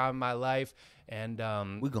weird time in my life, and I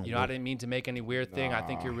didn't mean to make any weird thing. I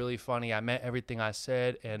think you're really funny. I meant everything I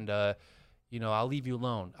said, and I'll leave you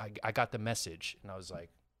alone. I got the message. And I was like,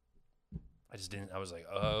 I was like,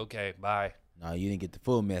 oh, okay, bye. No, you didn't get the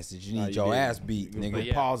full message. You need your ass beat,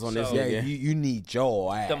 nigga. Pause on this. Yeah, you need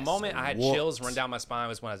your ass. The moment I had chills run down my spine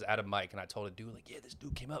was when I was at a mic, and I told a dude, like, yeah, this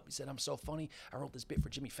dude came up. He said, I'm so funny. I wrote this bit for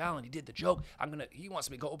Jimmy Fallon. He did the joke. He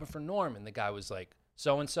wants me to go open for Norm. And the guy was like,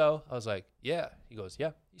 so-and-so? I was like, yeah. He goes,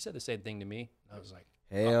 yeah, you said the same thing to me. And I was like,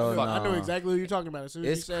 hell no. I know exactly who you're talking about. As soon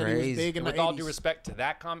as you said crazy. He was big in the with 80s. all due respect to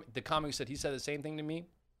that comic, the comic who said he said the same thing to me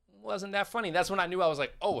wasn't that funny. That's when I knew. I was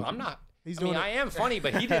like, oh, I'm not. I am funny,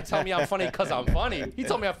 but he didn't tell me I'm funny because I'm funny. He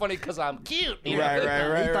told me I'm funny because I'm cute.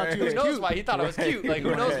 Right. Who knows why he thought I was cute? Like,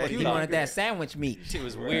 who knows what he wanted that sandwich meat. It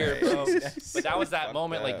was weird, bro. But that was that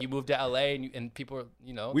moment, like, you moved to LA and people,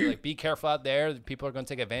 like, be careful out there. People are going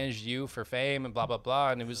to take advantage of you for fame and blah, blah,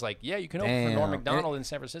 blah. And it was like, yeah, you can open for Norm Macdonald in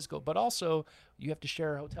San Francisco, but also you have to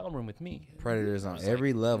share a hotel room with me. Predators on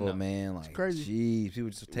every level, man. Like, it's crazy. Geez,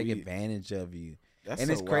 people just take advantage of you.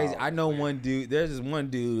 And it's crazy. I know one dude. There's this one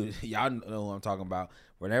dude. Y'all know who I'm talking about.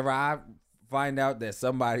 Whenever I find out that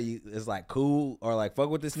somebody is like cool or like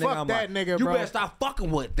fuck with this nigga, I'm like, nigga, you bro. better stop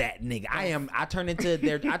fucking with that nigga. I turn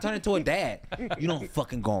into a dad. You don't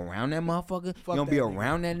fucking go around that motherfucker. You don't be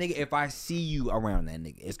around that nigga. If I see you around that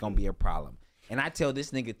nigga, it's gonna be a problem. And I tell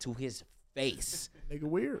this nigga to his face, nigga,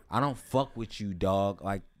 weird. I don't fuck with you, dog.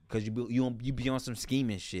 Like, cause you be on some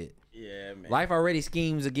scheming shit. Yeah, man. Life already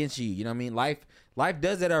schemes against you. You know what I mean? Life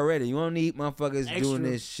does that already. You don't need motherfuckers doing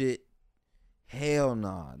this shit. Hell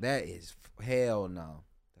no. Hell no.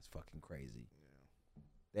 That's fucking crazy.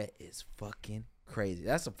 Yeah. That is fucking crazy.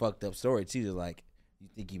 That's a fucked up story too. Just like, you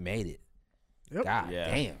think you made it. Yep. God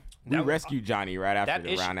damn. We rescued Johnny right after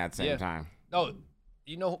around that same time. No,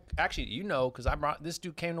 because I brought this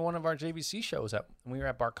dude came to one of our JVC shows when we were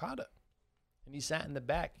at Barcada, and he sat in the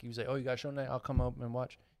back. He was like, "Oh, you got a show tonight? I'll come up and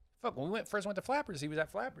watch." Fuck, when we first went to Flappers, he was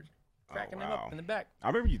at Flappers, cracking him up in the back. I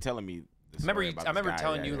remember you telling me. I remember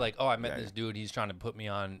telling you like, "Oh, I met this dude. He's trying to put me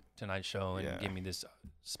on tonight's show and give me this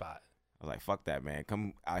spot." I was like, "Fuck that, man!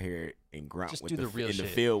 Come out here and grunt just with do the real shit in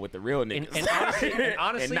the field with the real niggas, and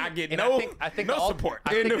honestly, and not get I think no support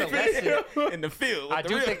in the field. I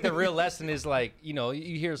do think the real lesson is like, you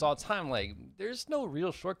hear this all the time. Like, there's no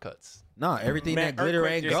real shortcuts. No, everything that glitter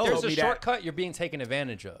ain't gold. There's a shortcut. You're being taken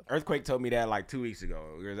advantage of. Earthquake told me that like 2 weeks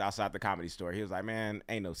ago. We was outside the Comedy Store. He was like, "Man,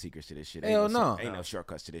 ain't no secrets to this shit. Ain't no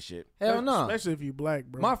shortcuts to this shit. Hell no. Especially if you black,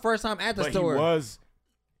 bro. My first time at the store. He was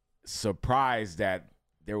surprised that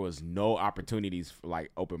there was no opportunities for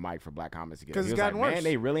like open mic for black comics to get. Because it's gotten worse. Man,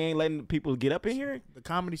 they really ain't letting people get up in here. The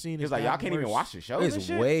comedy scene. He was like, y'all can't even watch the show. It's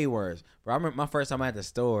way worse. Bro, I remember my first time at the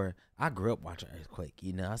store. I grew up watching Earthquake.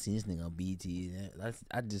 I seen this nigga on BT.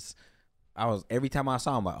 I was every time I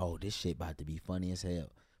saw him, like, oh, this shit about to be funny as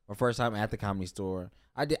hell. my first time at the Comedy Store.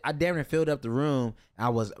 I damn near filled up the room. I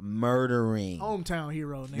was murdering. Hometown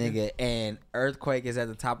hero, nigga. And Earthquake is at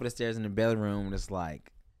the top of the stairs in the bedroom. And it's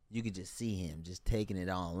like, you could just see him just taking it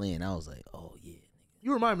all in. I was like, oh, yeah.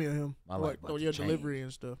 You remind me of him. My life about to your change. delivery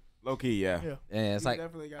and stuff. Low key, yeah. And it's like,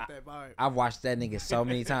 definitely got that vibe. I've watched that nigga so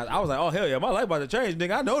many times. I was like, oh, hell yeah, my life about to change,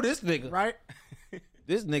 nigga. I know this nigga. Right?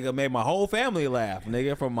 This nigga made my whole family laugh,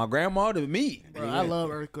 nigga, from my grandma to me. Bro, I love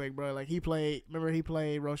Earthquake, bro. Like, he played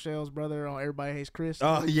Rochelle's brother on Everybody Hates Chris.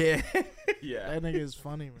 Oh, yeah. Yeah. That nigga is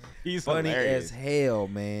funny, man. He's funny hilarious. as hell,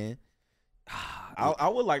 man. I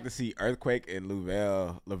would like to see Earthquake and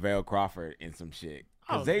Lavelle Crawford in some shit.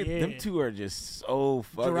 Cause them two are just so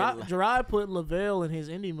fucking. Gerard put Lavelle in his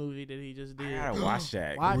indie movie that he just did. I gotta watch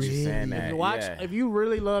that. Watch Really? it. Saying that. If you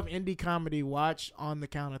really love indie comedy, watch On the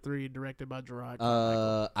Count of Three, directed by Gerard.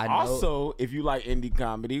 I know. Also, if you like indie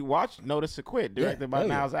comedy, watch Notice to Quit, directed by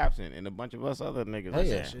Miles Absent and a bunch of us other niggas. Hell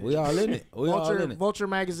yeah. We all in it. Vulture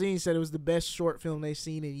magazine said it was the best short film they've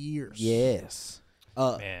seen in years. Yes.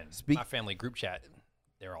 Man, my family group chat,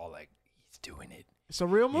 they're all like, he's doing it. It's a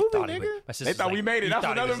real movie, nigga. They thought we made it. That's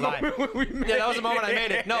another moment we made it. Yeah, that was the moment I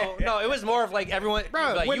made it. No, it was more of like everyone,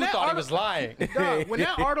 bro, like you thought he was lying. Bro, when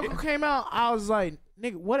that article came out, I was like,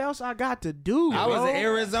 nigga, what else I got to do? I was in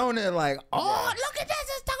Arizona like, look at this.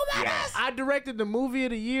 Let's talk about Yes. I directed the movie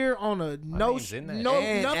of the year on a nothing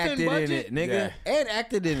budget, nigga, and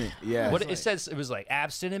acted in it. Yeah. What it says, it was like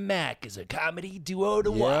Abstin and Mac is a comedy duo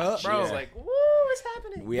to watch. bro. It's like, woo, what's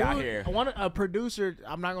happening? We out here. I wanted a producer.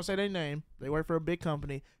 I'm not gonna say their name. They work for a big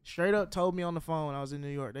company. Straight up told me on the phone when I was in New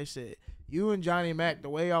York. They said, you and Johnny Mac, the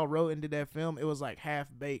way y'all wrote and did that film, it was like half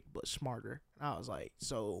baked but smarter. I was like,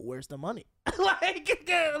 so where's the money?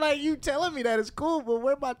 like you telling me that is cool, but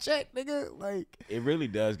where my check, nigga? Like, it really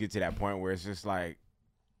does get to that point where it's just like,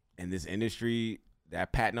 in this industry,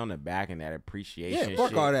 that patting on the back and that appreciation, fuck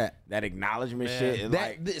shit, all that acknowledement shit. And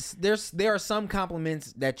there are some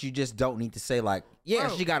compliments that you just don't need to say. Like, yeah,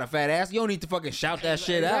 she got a fat ass. You don't need to fucking shout that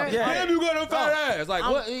shit out. Yeah. Damn, you got a fat ass. Like,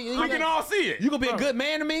 what? we can all see it. You gonna be a good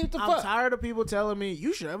man to me? What the I'm fuck? tired of people telling me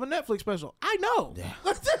you should have a Netflix special. I know.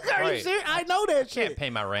 Are you Right. serious? I know that shit. Can't pay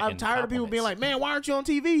my rent. I'm tired of people being like, man, why aren't you on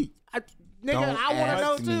TV? I want to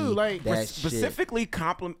know too. Like, that specifically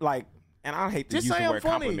compliment, like, and I hate to Just use say the I'm word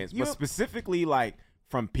funny. compliments, You but don't- specifically like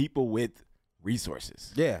from people with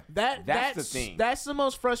resources. Yeah. That's the thing. That's the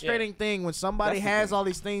most frustrating thing when somebody That's the has thing. all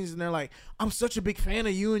these things and they're like, I'm such a big fan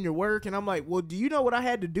of you and your work. And I'm like, well, do you know what I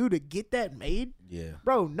had to do to get that made? Yeah.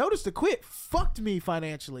 Bro, Notice to Quit fucked me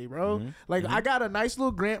financially, bro. Like, I got a nice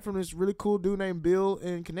little grant from this really cool dude named Bill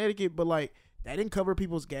in Connecticut, but like, that didn't cover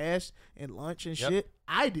people's gas and lunch and shit.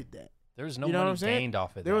 I did that. There was no You know what money I'm saying? gained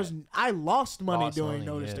off of There that. was I lost money Lost doing money,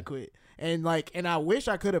 Notice yeah. to Quit. And I wish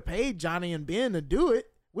I could have paid Johnny and Ben to do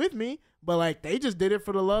it with me, but like they just did it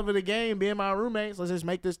for the love of the game, being my roommates. Let's just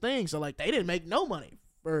make this thing. So like they didn't make no money.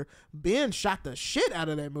 Ben shot the shit out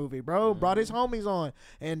of that movie, bro. Brought his homies on,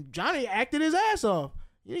 and Johnny acted his ass off.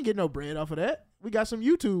 You didn't get no bread off of that. We got some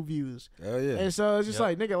YouTube views. Oh yeah. And so it's just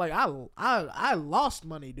like, nigga, like I lost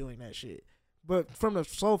money doing that shit. But from the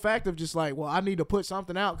sole fact of just like, well, I need to put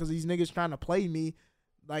something out because these niggas trying to play me,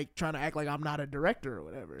 like trying to act like I'm not a director or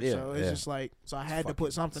whatever. Yeah, so it's just like, so I had to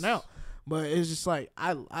put something out. But it's just like,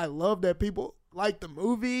 I love that people like the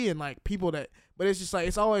movie and like people that, but it's just like,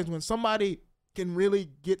 it's always when somebody can really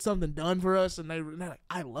get something done for us and they're like,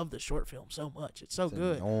 I love the short film so much. It's so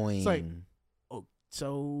good. Annoying. It's like, oh,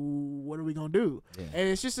 so what are we going to do? Yeah. And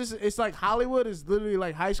it's just, it's like Hollywood is literally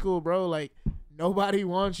like high school, bro. Like, nobody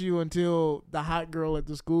wants you until the hot girl at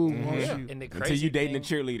the school wants you. And the Until crazy you dating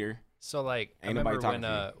thing, a cheerleader. So like, I Ain't nobody remember talking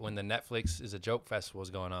to when the Netflix is a Joke Festival was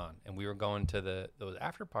going on, and we were going to those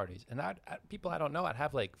after parties, and people I don't know, I'd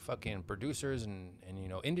have like fucking producers and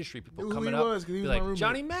industry people Knew who coming he up, was, 'cause he be was my like roommate.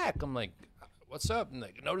 Johnny Mac. I'm like, what's up? And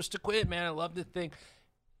like, Notice to Quit, man. I love this thing.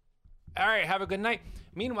 All right, have a good night.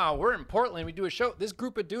 Meanwhile, we're in Portland. We do a show. This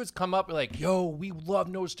group of dudes come up and like, yo, we love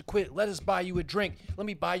Notice to Quit. Let us buy you a drink. Let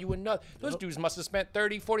me buy you another. Those dudes must have spent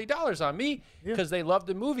 $30, $40 on me because they love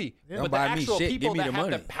the movie. Don't But the buy me actual shit. people Give me that the have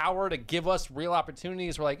money. the power to give us real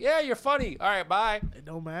opportunities were like, yeah, you're funny. All right, bye. It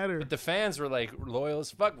don't matter. But the fans were like loyal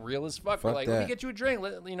as fuck, real as fuck. We're Fuck like, let me that. get you a drink.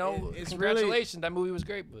 It's Congratulations. That movie was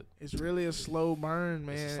great. But It's really a slow burn,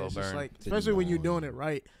 man. It's a slow just burn. like, especially when you're doing it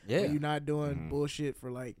right. Yeah. When you're not doing bullshit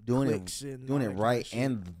for like doing clicks it and doing all it that right kind of shit.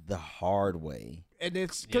 and the hard way. And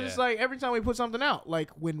it's because it's Yeah. like every time we put something out, like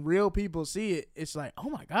when real people see it, it's like, oh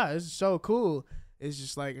my god, this is so cool. It's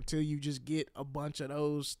just like until you just get a bunch of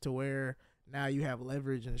those to where now you have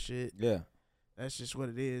leverage and shit. Yeah. That's just what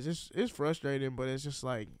it is. It's frustrating, but it's just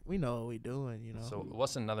like we know what we doing, you know. so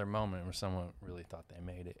what's another moment where someone really thought they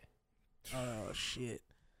made it? Oh shit.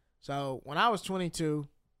 So when I was 22,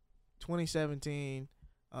 2017,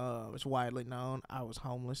 it's widely known I was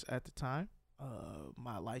homeless at the time.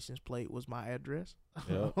 My license plate was my address.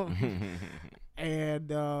 Yep.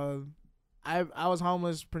 And I was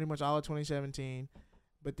homeless pretty much all of 2017.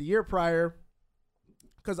 But the year prior,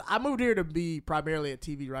 because I moved here to be primarily a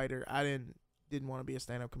TV writer, I didn't want to be a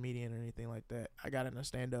stand-up comedian or anything like that. I got into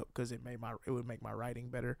stand-up because it would make my writing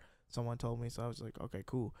better. Someone told me, so I was like, okay,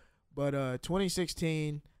 cool. But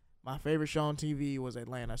 2016, my favorite show on TV was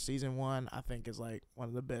Atlanta. Season 1, I think, is like one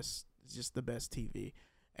of the best, just the best TV.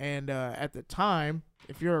 And at the time,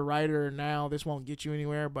 if you're a writer now, this won't get you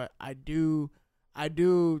anywhere, but I do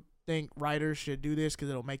think writers should do this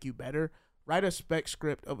because it'll make you better. Write a spec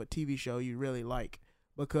script of a TV show you really like,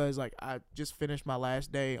 because like I just finished my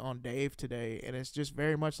last day on Dave today, and it's just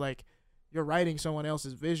very much like you're writing someone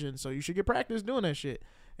else's vision, so you should get practice doing that shit.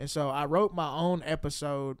 And so I wrote my own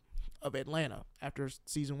episode of Atlanta after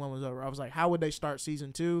season 1 was over. I was like, how would they start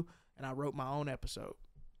season 2? And I wrote my own episode.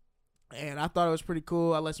 And I thought it was pretty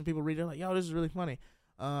cool. I let some people read it. Like, yo, this is really funny.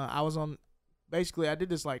 I did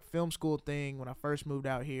this like film school thing when I first moved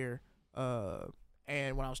out here,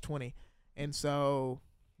 and when I was 20. And so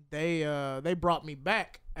they brought me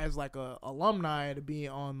back as like a alumni to be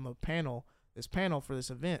on the panel for this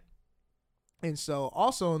event. And so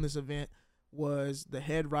also in this event was the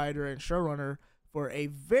head writer and showrunner for a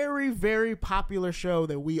very, very popular show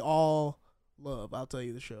that we all love. I'll tell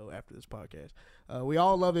you the show after this podcast. We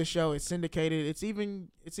all love this show. It's syndicated. It's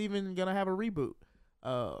even gonna have a reboot.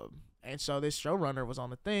 And so this showrunner was on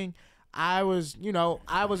the thing. I was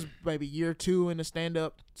maybe year 2 into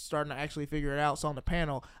stand-up, starting to actually figure it out. So on the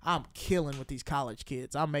panel, I'm killing with these college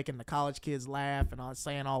kids. I'm making the college kids laugh, and I'm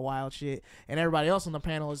saying all wild shit. And everybody else on the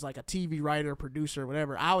panel is like a TV writer, producer,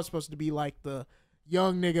 whatever. I was supposed to be like the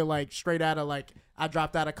young nigga, like straight out of like, I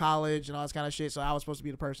dropped out of college and all this kind of shit. So I was supposed to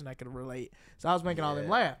be the person that could relate. So I was making all them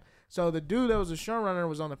laugh. So the dude that was a showrunner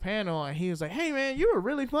was on the panel, and he was like, hey man, you were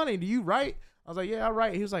really funny. Do you write? I was like, yeah, I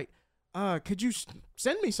write. He was like, could you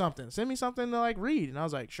send me something to like read? And I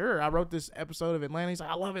was like, sure. I wrote this episode of Atlanta. He's like,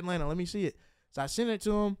 I love Atlanta, let me see it. So I sent it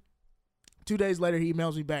to him. 2 days later, he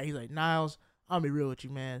emails me back. He's like, Niles, I'll be real with you,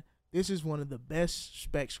 man. This is one of the best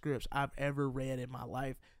spec scripts I've ever read in my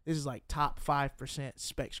life. This is like top 5%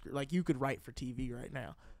 spec script. Like, you could write for TV right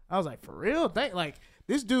now. I was like, for real? Like,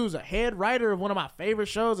 this dude's a head writer of one of my favorite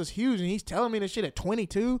shows. It's huge, and he's telling me this shit at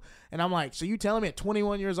 22. And I'm like, so you telling me at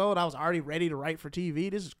 21 years old I was already ready to write for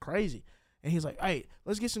TV? This is crazy. And he's like, hey,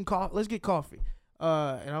 let's get coffee.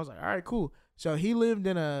 And I was like, all right, cool. So he lived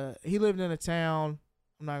in a town.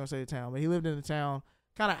 I'm not gonna say the town, but he lived in a town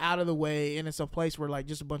kind of out of the way, and it's a place where like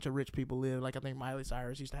just a bunch of rich people live. Like I think Miley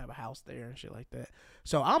Cyrus used to have a house there and shit like that.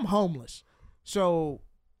 So I'm homeless. So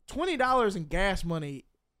 $20 in gas money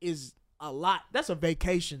is a lot. That's a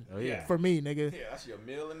vacation for me, nigga. Yeah, that's your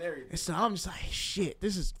meal and everything. And so I'm just like, shit,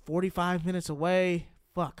 this is 45 minutes away.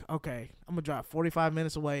 Fuck, okay. I'm going to drive 45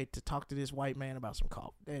 minutes away to talk to this white man about some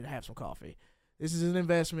coffee and have some coffee. This is an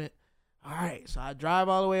investment. All right, so I drive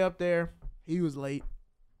all the way up there. He was late.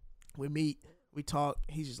 We meet. We talk.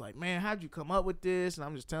 He's just like, man, how'd you come up with this? And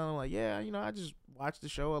I'm just telling him, like, yeah, I just watched the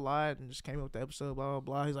show a lot and just came up with the episode, blah, blah,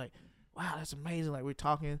 blah. He's like, wow, that's amazing. Like, we're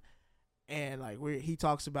talking. And like he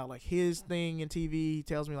talks about like his thing in TV. He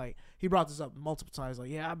tells me like he brought this up multiple times. Like,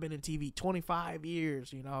 yeah, I've been in TV 25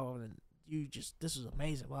 years, and this is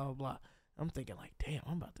amazing, blah blah blah. I'm thinking like, damn,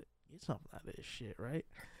 I'm about to get something out of this shit, right?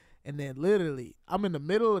 And then literally, I'm in the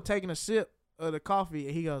middle of taking a sip of the coffee,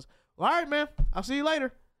 and he goes, well, all right, man, I'll see you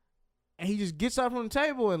later. And he just gets up from the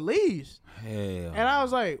table and leaves. Hell. And I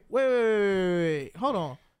was like, wait, hold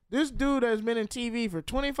on. This dude has been in TV for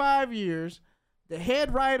 25 years. The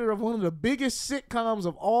head writer of one of the biggest sitcoms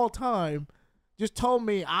of all time just told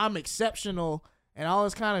me I'm exceptional and all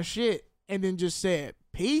this kind of shit, and then just said,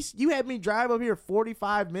 peace? You had me drive up here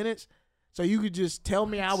 45 minutes so you could just tell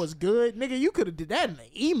me I was good? Nigga, you could have did that in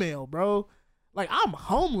the email, bro. Like, I'm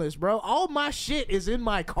homeless, bro. All my shit is in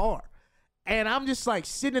my car. And I'm just, like,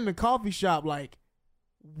 sitting in the coffee shop like,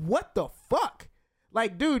 what the fuck?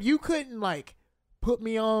 Like, dude, you couldn't, like, put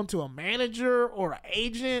me on to a manager or an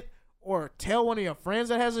agent or tell one of your friends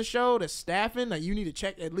that has a show that's staffing that you need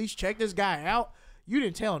to at least check this guy out. You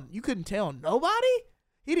couldn't tell nobody?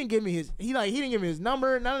 He didn't give me his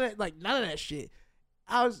number, none of that shit.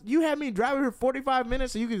 You had me driving here 45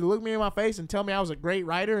 minutes so you could look me in my face and tell me I was a great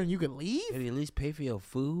writer and you could leave? Did he at least pay for your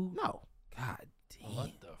food? No. God damn. What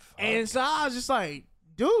the fuck? And so I was just like,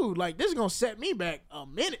 dude, like, this is gonna set me back a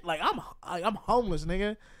minute. Like, I'm homeless,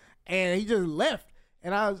 nigga. And he just left.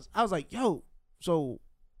 And I was like, yo, so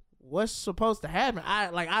what's supposed to happen?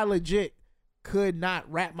 I legit could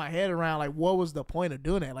not wrap my head around like what was the point of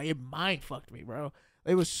doing that. Like it mind fucked me, bro.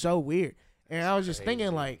 It was so weird. And I was just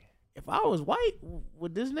thinking like, if I was white,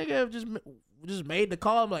 would this nigga have just made the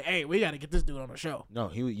call? I'm like, hey, we got to get this dude on the show.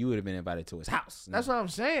 No, you would have been invited to his house. That's what I'm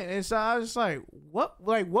saying. And so I was just like, what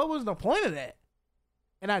was the point of that?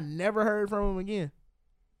 And I never heard from him again.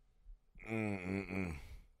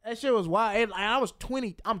 That shit was wild. I was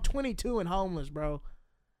 20. I'm 22 and homeless, bro.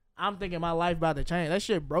 I'm thinking my life about to change. That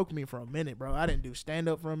shit broke me for a minute, bro. I didn't do stand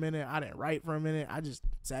up for a minute. I didn't write for a minute. I just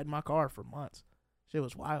sat in my car for months. Shit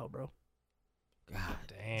was wild, bro. God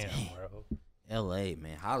damn, bro. L.A.,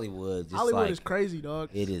 man, Hollywood is crazy, dog.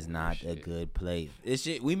 It is not a good place. This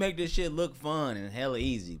shit, we make this shit look fun and hella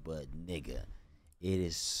easy, but nigga, it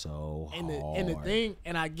is so hard. And the thing,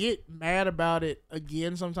 and I get mad about it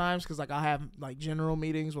again sometimes because like I'll have like general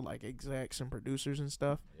meetings with like execs and producers and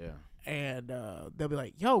stuff. Yeah. And they'll be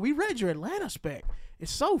like, "Yo, we read your Atlanta spec.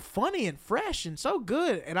 It's so funny and fresh and so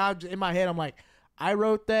good." And in my head, I'm like, I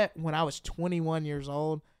wrote that when I was 21 years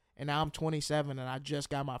old, and now I'm 27, and I just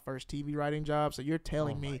got my first TV writing job. So you're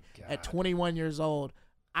telling me at 21 years old,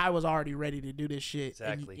 I was already ready to do this shit,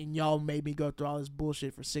 exactly. and y'all made me go through all this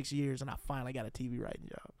bullshit for 6 years, and I finally got a TV writing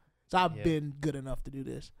job. So I've been good enough to do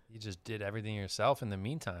this. You just did everything yourself in the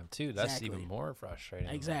meantime too. That's Exactly. even more frustrating.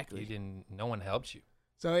 Exactly. Like, no one helped you.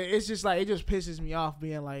 So it's just like, it just pisses me off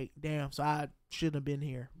being like, damn, so I shouldn't have been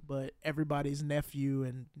here. But everybody's nephew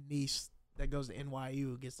and niece that goes to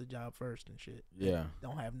NYU gets the job first and shit. Yeah. That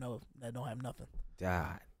don't have nothing.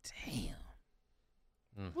 God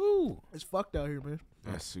damn. Woo. It's fucked out here, man.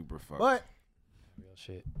 That's super fucked. But Real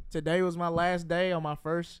shit. today was my last day on my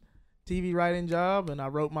first TV writing job, and I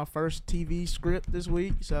wrote my first TV script this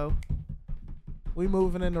week. So we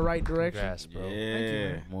moving in the right direction. Congrats, bro. Yeah. Thank you,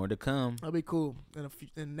 man. More to come. That'll be cool.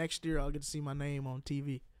 And next year I'll get to see my name on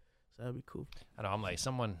TV. So that'll be cool. I know. I'm like,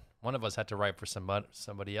 one of us had to write for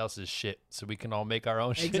somebody else's shit so we can all make our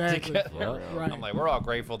own shit Exactly. together. Yeah. Right. I'm like, we're all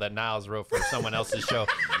grateful that Niles wrote for someone else's show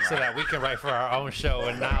so that we can write for our own show,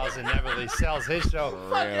 and Niles inevitably sells his show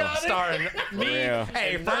starring me.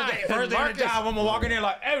 Hey, and first day on the Marcus. job, I'm gonna walk in there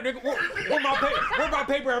like, hey, nigga, where my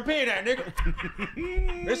paper and pen at,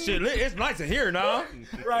 nigga? This shit, it's nice in here now.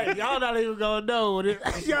 Right. Y'all not even gonna know what it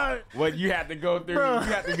y'all. What you have to go through, Bro. you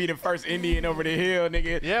have to be the first Indian over the hill,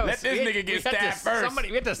 nigga. Yeah, Let this nigga get stabbed first.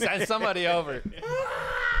 We had to send somebody over.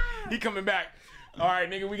 He coming back. All right,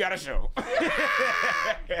 nigga, we got a show.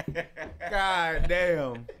 God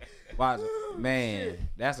damn. Wow, man,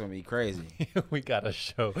 that's gonna be crazy. We got a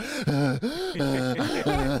show.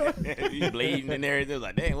 You bleeding in there. They're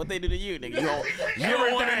like, damn, what they do to you, nigga? You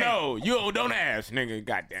don't want to know. You don't ask, nigga.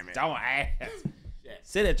 God damn it. Don't ask.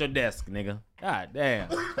 Sit at your desk, nigga. God damn.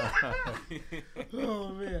 Oh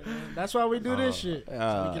man. That's why we do this shit.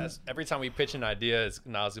 Every time we pitch an idea,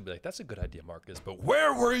 Niles will be like, "That's a good idea, Marcus." But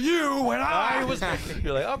where were you when I was?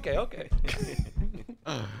 You're like, okay.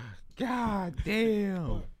 God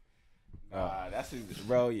damn. That's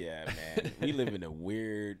bro. Yeah, man. We live in a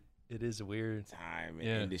weird It is weird. time and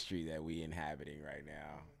industry that we inhabiting right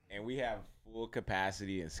now, and we have full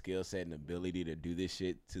capacity and skill set and ability to do this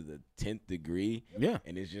shit to the 10th degree. Yeah.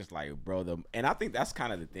 And it's just like, bro, and I think that's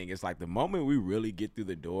kind of the thing. It's like the moment we really get through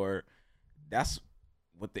the door, that's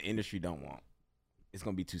what the industry don't want. It's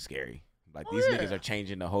gonna be too scary. Like these niggas are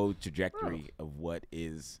changing the whole trajectory of what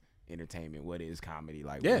is entertainment, what is comedy,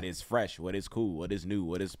 like what is fresh, what is cool, what is new,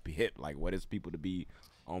 what is hip, like what is people to be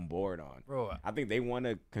on board on. Bro, I think they want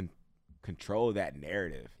to control that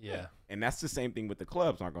narrative. Yeah. And that's the same thing with the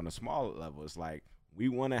clubs, like on a smaller level. It's like we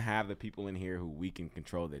want to have the people in here who we can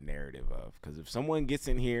control the narrative of. Because if someone gets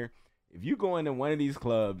in here, if you go into one of these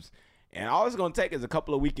clubs, and all it's going to take is a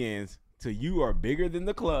couple of weekends till you are bigger than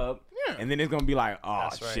the club, and then it's going to be like, oh,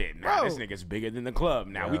 That's right. shit, now Bro. this nigga's bigger than the club.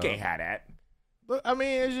 Now we can't have that. But I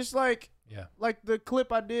mean, it's just like Yeah. like the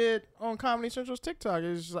clip I did on Comedy Central's TikTok.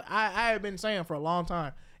 It's just like, I have been saying for a long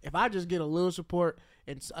time, if I just get a little support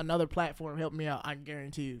and another platform help me out, I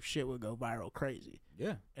guarantee you shit will go viral crazy.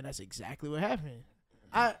 Yeah. And that's exactly what happened.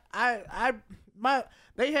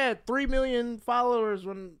 They had 3 million followers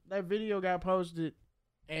when that video got posted,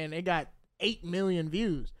 and it got 8 million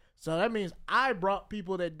views. So that means I brought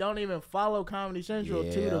people that don't even follow Comedy Central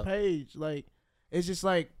to the page. Like, it's just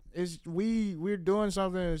like we're doing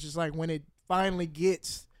something. It's just like when it finally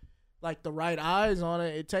gets like the right eyes on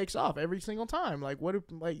it, it takes off every single time. Like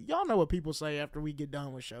y'all know what people say after we get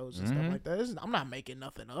done with shows and stuff like that. I'm not making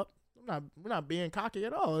nothing up. We're not being cocky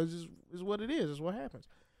at all. It's what it is. It's what happens.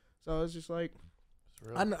 So it's just like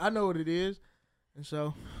I know what it is, and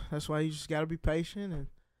so that's why you just got to be patient and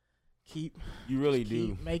keep You really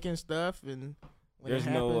do. making stuff, and when There's it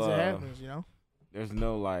happens, no, it happens. You know. There's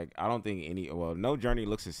no like. I don't think no journey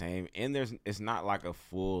looks the same, and it's not like a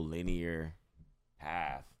full linear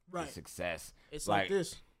path to success. It's like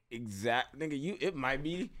this. Exact, nigga. It might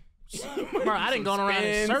be. Bro, I didn't go around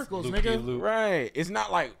in circles, nigga. Right. It's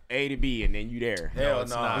not like A to B and then you there. Hell no.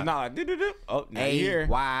 It's not like oh, now A, here.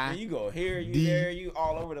 Y, then you go here, you D. there, you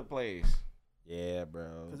all over the place. Yeah,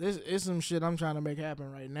 bro. Cause it's some shit I'm trying to make happen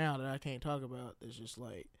right now that I can't talk about. It's just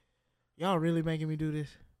like, y'all really making me do this?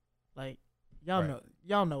 Like,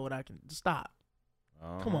 y'all know what I can stop.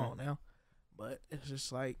 Come on now. But it's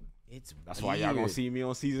just like That's why y'all gonna see me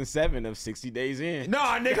on season 7 of 60 Days In.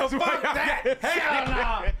 Nah, nigga, fuck that. Hell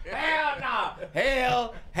no. Hell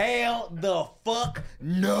no. Hell the fuck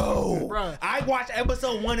no. Bruh. I watched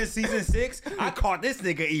episode 1 of season 6. I caught this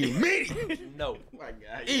nigga immediately. No. My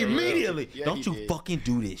God, Immediately. Yeah, Don't you fucking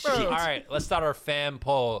do this shit. All right, let's start our fan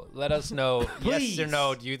poll. Let us know, Please. yes or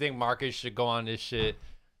no. Do you think Marcus should go on this shit?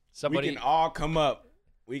 Somebody. We can all come up.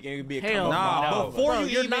 We can be a hell come up. Nah, No. before Bro, you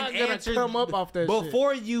you're even not gonna answer, come up off that shit.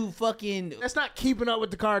 before you fucking That's not keeping up with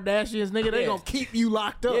the Kardashians, nigga. They Yeah. gonna keep you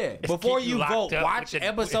locked up. yeah, before keep you you locked vote, up watch with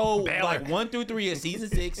episode Baylor. like 1 through 3 of season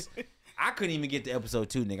 6. I couldn't even get to episode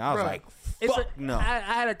 2, nigga. I was Bro, like, It's fuck no. I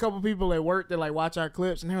had a couple people at work that like watch our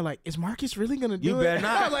clips, and they were like, "Is Marcus really gonna do You it?" better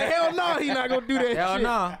not. I was like, "Hell no, he's not gonna do that." Hell shit.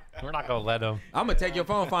 no. We're not gonna let him. I'm gonna take your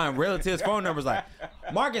phone, find relatives' phone numbers. Like,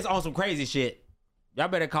 Marcus on some crazy shit. Y'all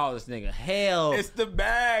better call this nigga. Hell, It's the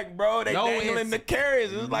bag, bro. They No, dangling it's the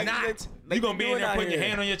carrots. It's like not. they You gonna be in there doing putting out your here.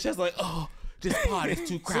 hand on your chest like, oh, this pod is too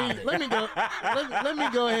See, crowded. let me go. Let me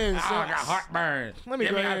go ahead and Oh, I got say. heartburn. Let me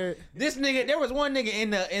Yeah, go man, ahead. This nigga, there was one nigga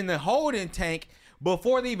in the holding tank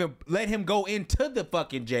before they even let him go into the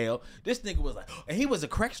fucking jail. This nigga was like, and he was a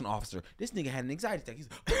correctional officer. This nigga had an anxiety attack.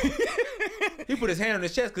 He put his hand on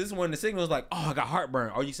his chest because this one of the signals like, oh, I got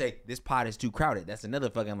heartburn. Or you say, this pod is too crowded. That's another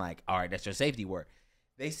fucking like, all right, that's your safety word.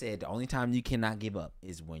 They said the only time you cannot give up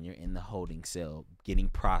is when you're in the holding cell getting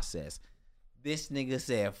processed. This nigga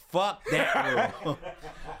said, fuck that rule.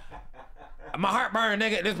 My heartburn,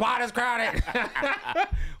 nigga. This pod is crowded.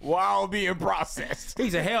 While being processed. He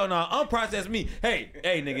said, hell no, unprocess me. Hey,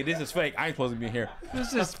 nigga, this is fake. I ain't supposed to be here.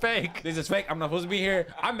 This is fake. This is fake. I'm not supposed to be here.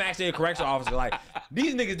 I'm actually a correctional officer. Like,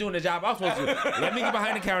 these niggas doing the job I'm supposed to do. Let me get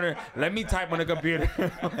behind the counter. Let me type on the computer.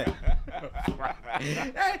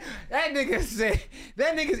 that nigga said,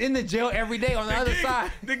 that nigga's in the jail every day on the other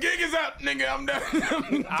side. The gig is up, nigga. I'm done.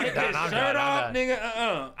 I'm done. I'm Shirt done. off, I'm done.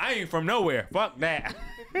 nigga. I ain't from nowhere. Fuck that.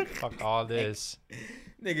 Fuck all this.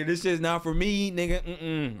 Nigga, this shit's not for me, nigga.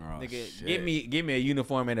 Oh, Nigga, shit. give me a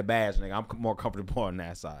uniform and a badge, nigga. I'm more comfortable on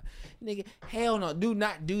that side. Nigga, hell no. Do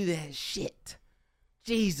not do that shit.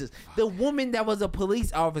 Jesus. The woman that was a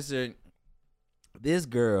police officer, this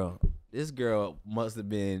girl must have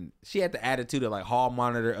been, she had the attitude of like hall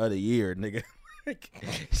monitor of the year, nigga.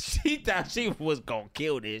 She thought she was gonna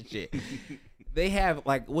kill this shit. They have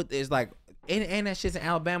like, what there's like, and that shit's in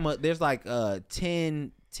Alabama. There's like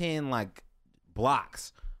 10 like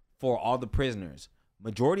blocks for all the prisoners.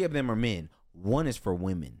 Majority of them are men. One is for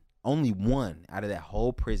women. Only one out of that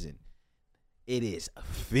whole prison. It is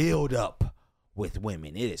filled up with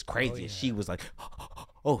women. It is crazy. Oh, yeah. She was like,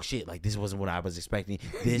 oh shit, like this wasn't what I was expecting.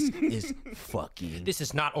 This is fucking This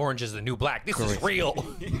is not Orange is the New Black. This is real.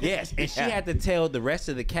 yes. And she had to tell the rest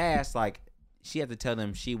of the cast, like, she had to tell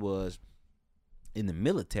them she was in the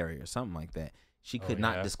military or something like that. She could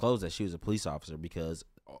not disclose that she was a police officer because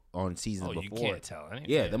on seasons before, you can't tell anything.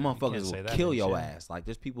 yeah, the You can't motherfuckers say will that kill and your shit. ass. Like,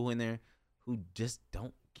 there's people in there who just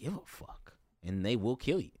don't give a fuck, and they will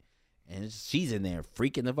kill you. And she's in there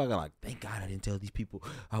freaking the fuck out, like, thank God I didn't tell these people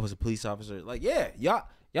I was a police officer. Like, yeah, y'all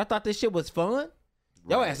thought this shit was fun?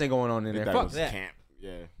 Your ass ain't going on in there. They thought it Fuck was that. camp.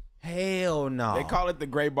 Yeah. Hell no. They call it the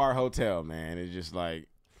Gray Bar Hotel, man. It's just like,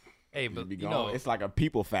 Hey, you but be you going, know, it's like a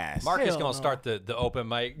people fast. Marcus Hell gonna no. start the open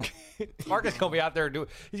mic. Marcus gonna be out there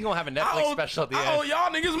he's gonna have a Netflix special at the I owe end. y'all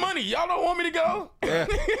niggas money. Y'all don't want me to go?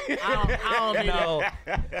 I don't need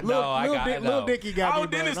that. No, I got it. Lil Dicky got I me. owe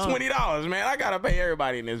Dennis bro. No. $20, man. I gotta pay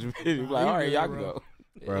everybody in this video. Like, all right, y'all can go.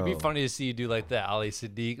 It'd be Bro. funny to see you do like the Ali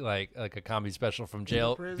Sadiq, like a comedy special from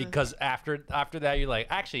jail. prison? Because after that, you're like,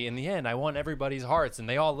 actually, in the end, I won everybody's hearts and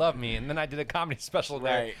they all love me. And then I did a comedy special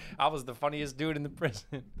there. Right. I was the funniest dude in the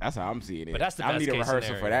prison. That's how I'm seeing it. But that's the I best need a case rehearsal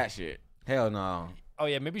for scenario. that shit. Hell no. Oh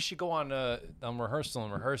yeah, maybe you should go on rehearsal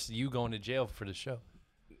and rehearse you going to jail for the show.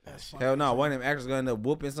 Hell no. One of them actors gonna end up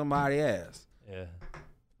whooping somebody's ass. Yeah.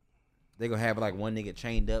 They gonna have like one nigga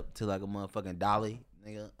chained up to like a motherfucking dolly,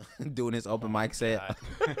 nigga, doing his open mic set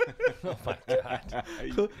Oh my god.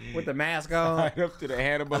 with the mask on. Right up to the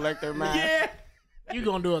Hannibal Lecter mask. Yeah. You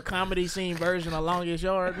gonna do a comedy scene version of Longest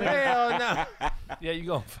Yard? Nigga? Hell no. Yeah, you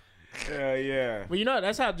go. Yeah. Well, you know,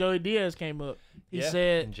 that's how Joey Diaz came up. He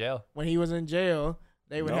said in jail. when he was in jail,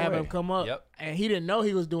 they would have him come up, and he didn't know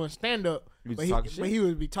he was doing stand up. But he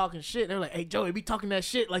would be talking shit. They were like, "Hey Joey, be talking that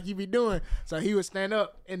shit like you be doing." So he would stand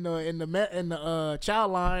up in the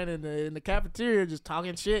child line in the cafeteria, just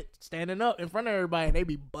talking shit, standing up in front of everybody. And they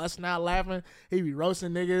be busting out laughing. He be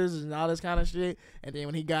roasting niggas and all this kind of shit. And then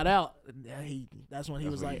when he got out, that's when he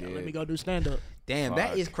was like, "Let me go do stand up." Damn,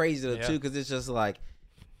 that is crazy though too, because it's just like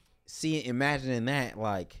imagining that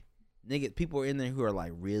like. Nigga, people are in there who are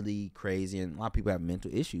like really crazy, and a lot of people have mental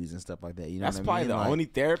issues and stuff like that. You know, that's what probably I mean? the only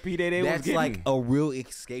therapy that they was getting. That's like a real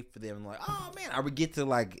escape for them. Like, oh man, I would get to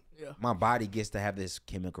like my body gets to have this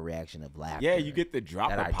chemical reaction of laughter. Yeah, you get to drop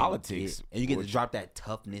the politics, and you get to drop that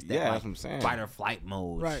toughness. That that's what I'm saying. Fight or flight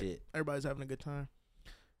mode. Right. Shit. Everybody's having a good time.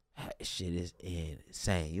 Shit is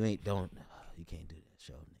insane. You can't do that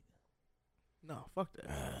show, nigga. No, fuck that.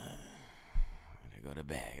 They go to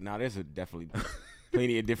bag. No, there's definitely.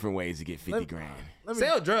 Plenty of different ways to get 50 grand.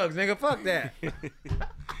 Sell drugs, nigga. Fuck that.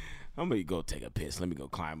 I'm gonna go take a piss. Let me go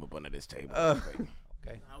climb up under this table.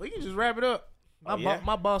 Okay. We can just wrap it up.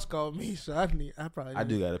 My boss called me, so I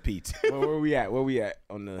do got a pee. Where we at?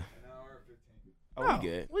 On the? An hour 15. Oh, we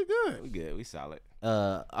good. We good. We good. We solid.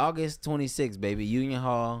 August 26th, baby. Union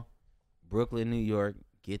Hall, Brooklyn, New York.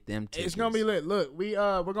 Get them tickets. It's gonna be lit. Look,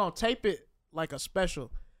 we're gonna tape it like a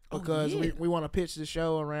special because we want to pitch the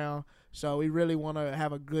show around. So we really want to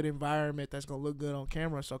have a good environment that's gonna look good on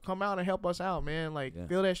camera. So come out and help us out, man. Like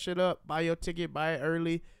fill that shit up. Buy your ticket. Buy it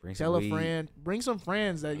early. Tell a friend. Bring some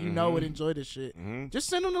friends that you know would enjoy this shit. Just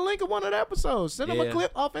send them the link of one of the episodes. Send them a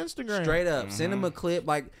clip off Instagram. Straight up. Send them a clip.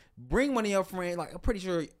 Like bring one of your friends. Like I'm pretty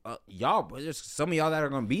sure y'all. There's some of y'all that are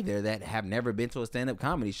gonna be there that have never been to a stand up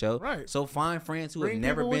comedy show. Right. So find friends who have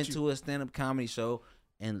never been to a stand up comedy show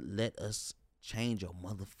and let us change your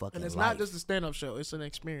motherfucking life. And it's not just a stand-up show. It's an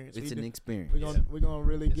experience. It's an experience. We're gonna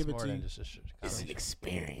really give it to you. It's an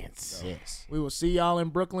experience. Yes. We will see y'all in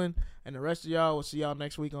Brooklyn, and the rest of y'all will see y'all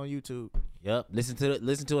next week on YouTube. Yep. Listen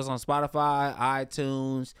to us on Spotify,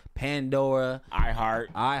 iTunes, Pandora,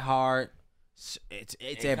 iHeart. It's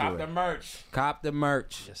everywhere. Cop the merch. Cop the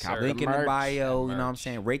merch. Yes, Link in the bio. You know what I'm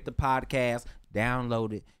saying? Rate the podcast.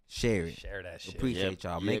 Download it. Share it. Share that shit. Appreciate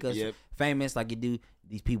y'all. Make us famous like you do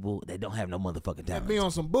these people that don't have no motherfucking talent. Be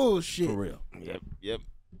on some bullshit. For real. Yep.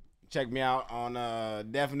 Check me out on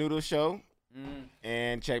Def Noodle Show.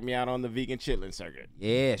 And check me out on the Vegan Chitlin Circuit.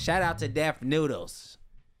 Yeah. Shout out to Def Noodles.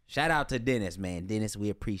 Shout out to Dennis, man. Dennis, we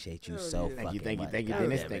appreciate you so fucking much. Thank you,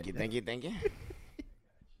 Dennis. Thank you.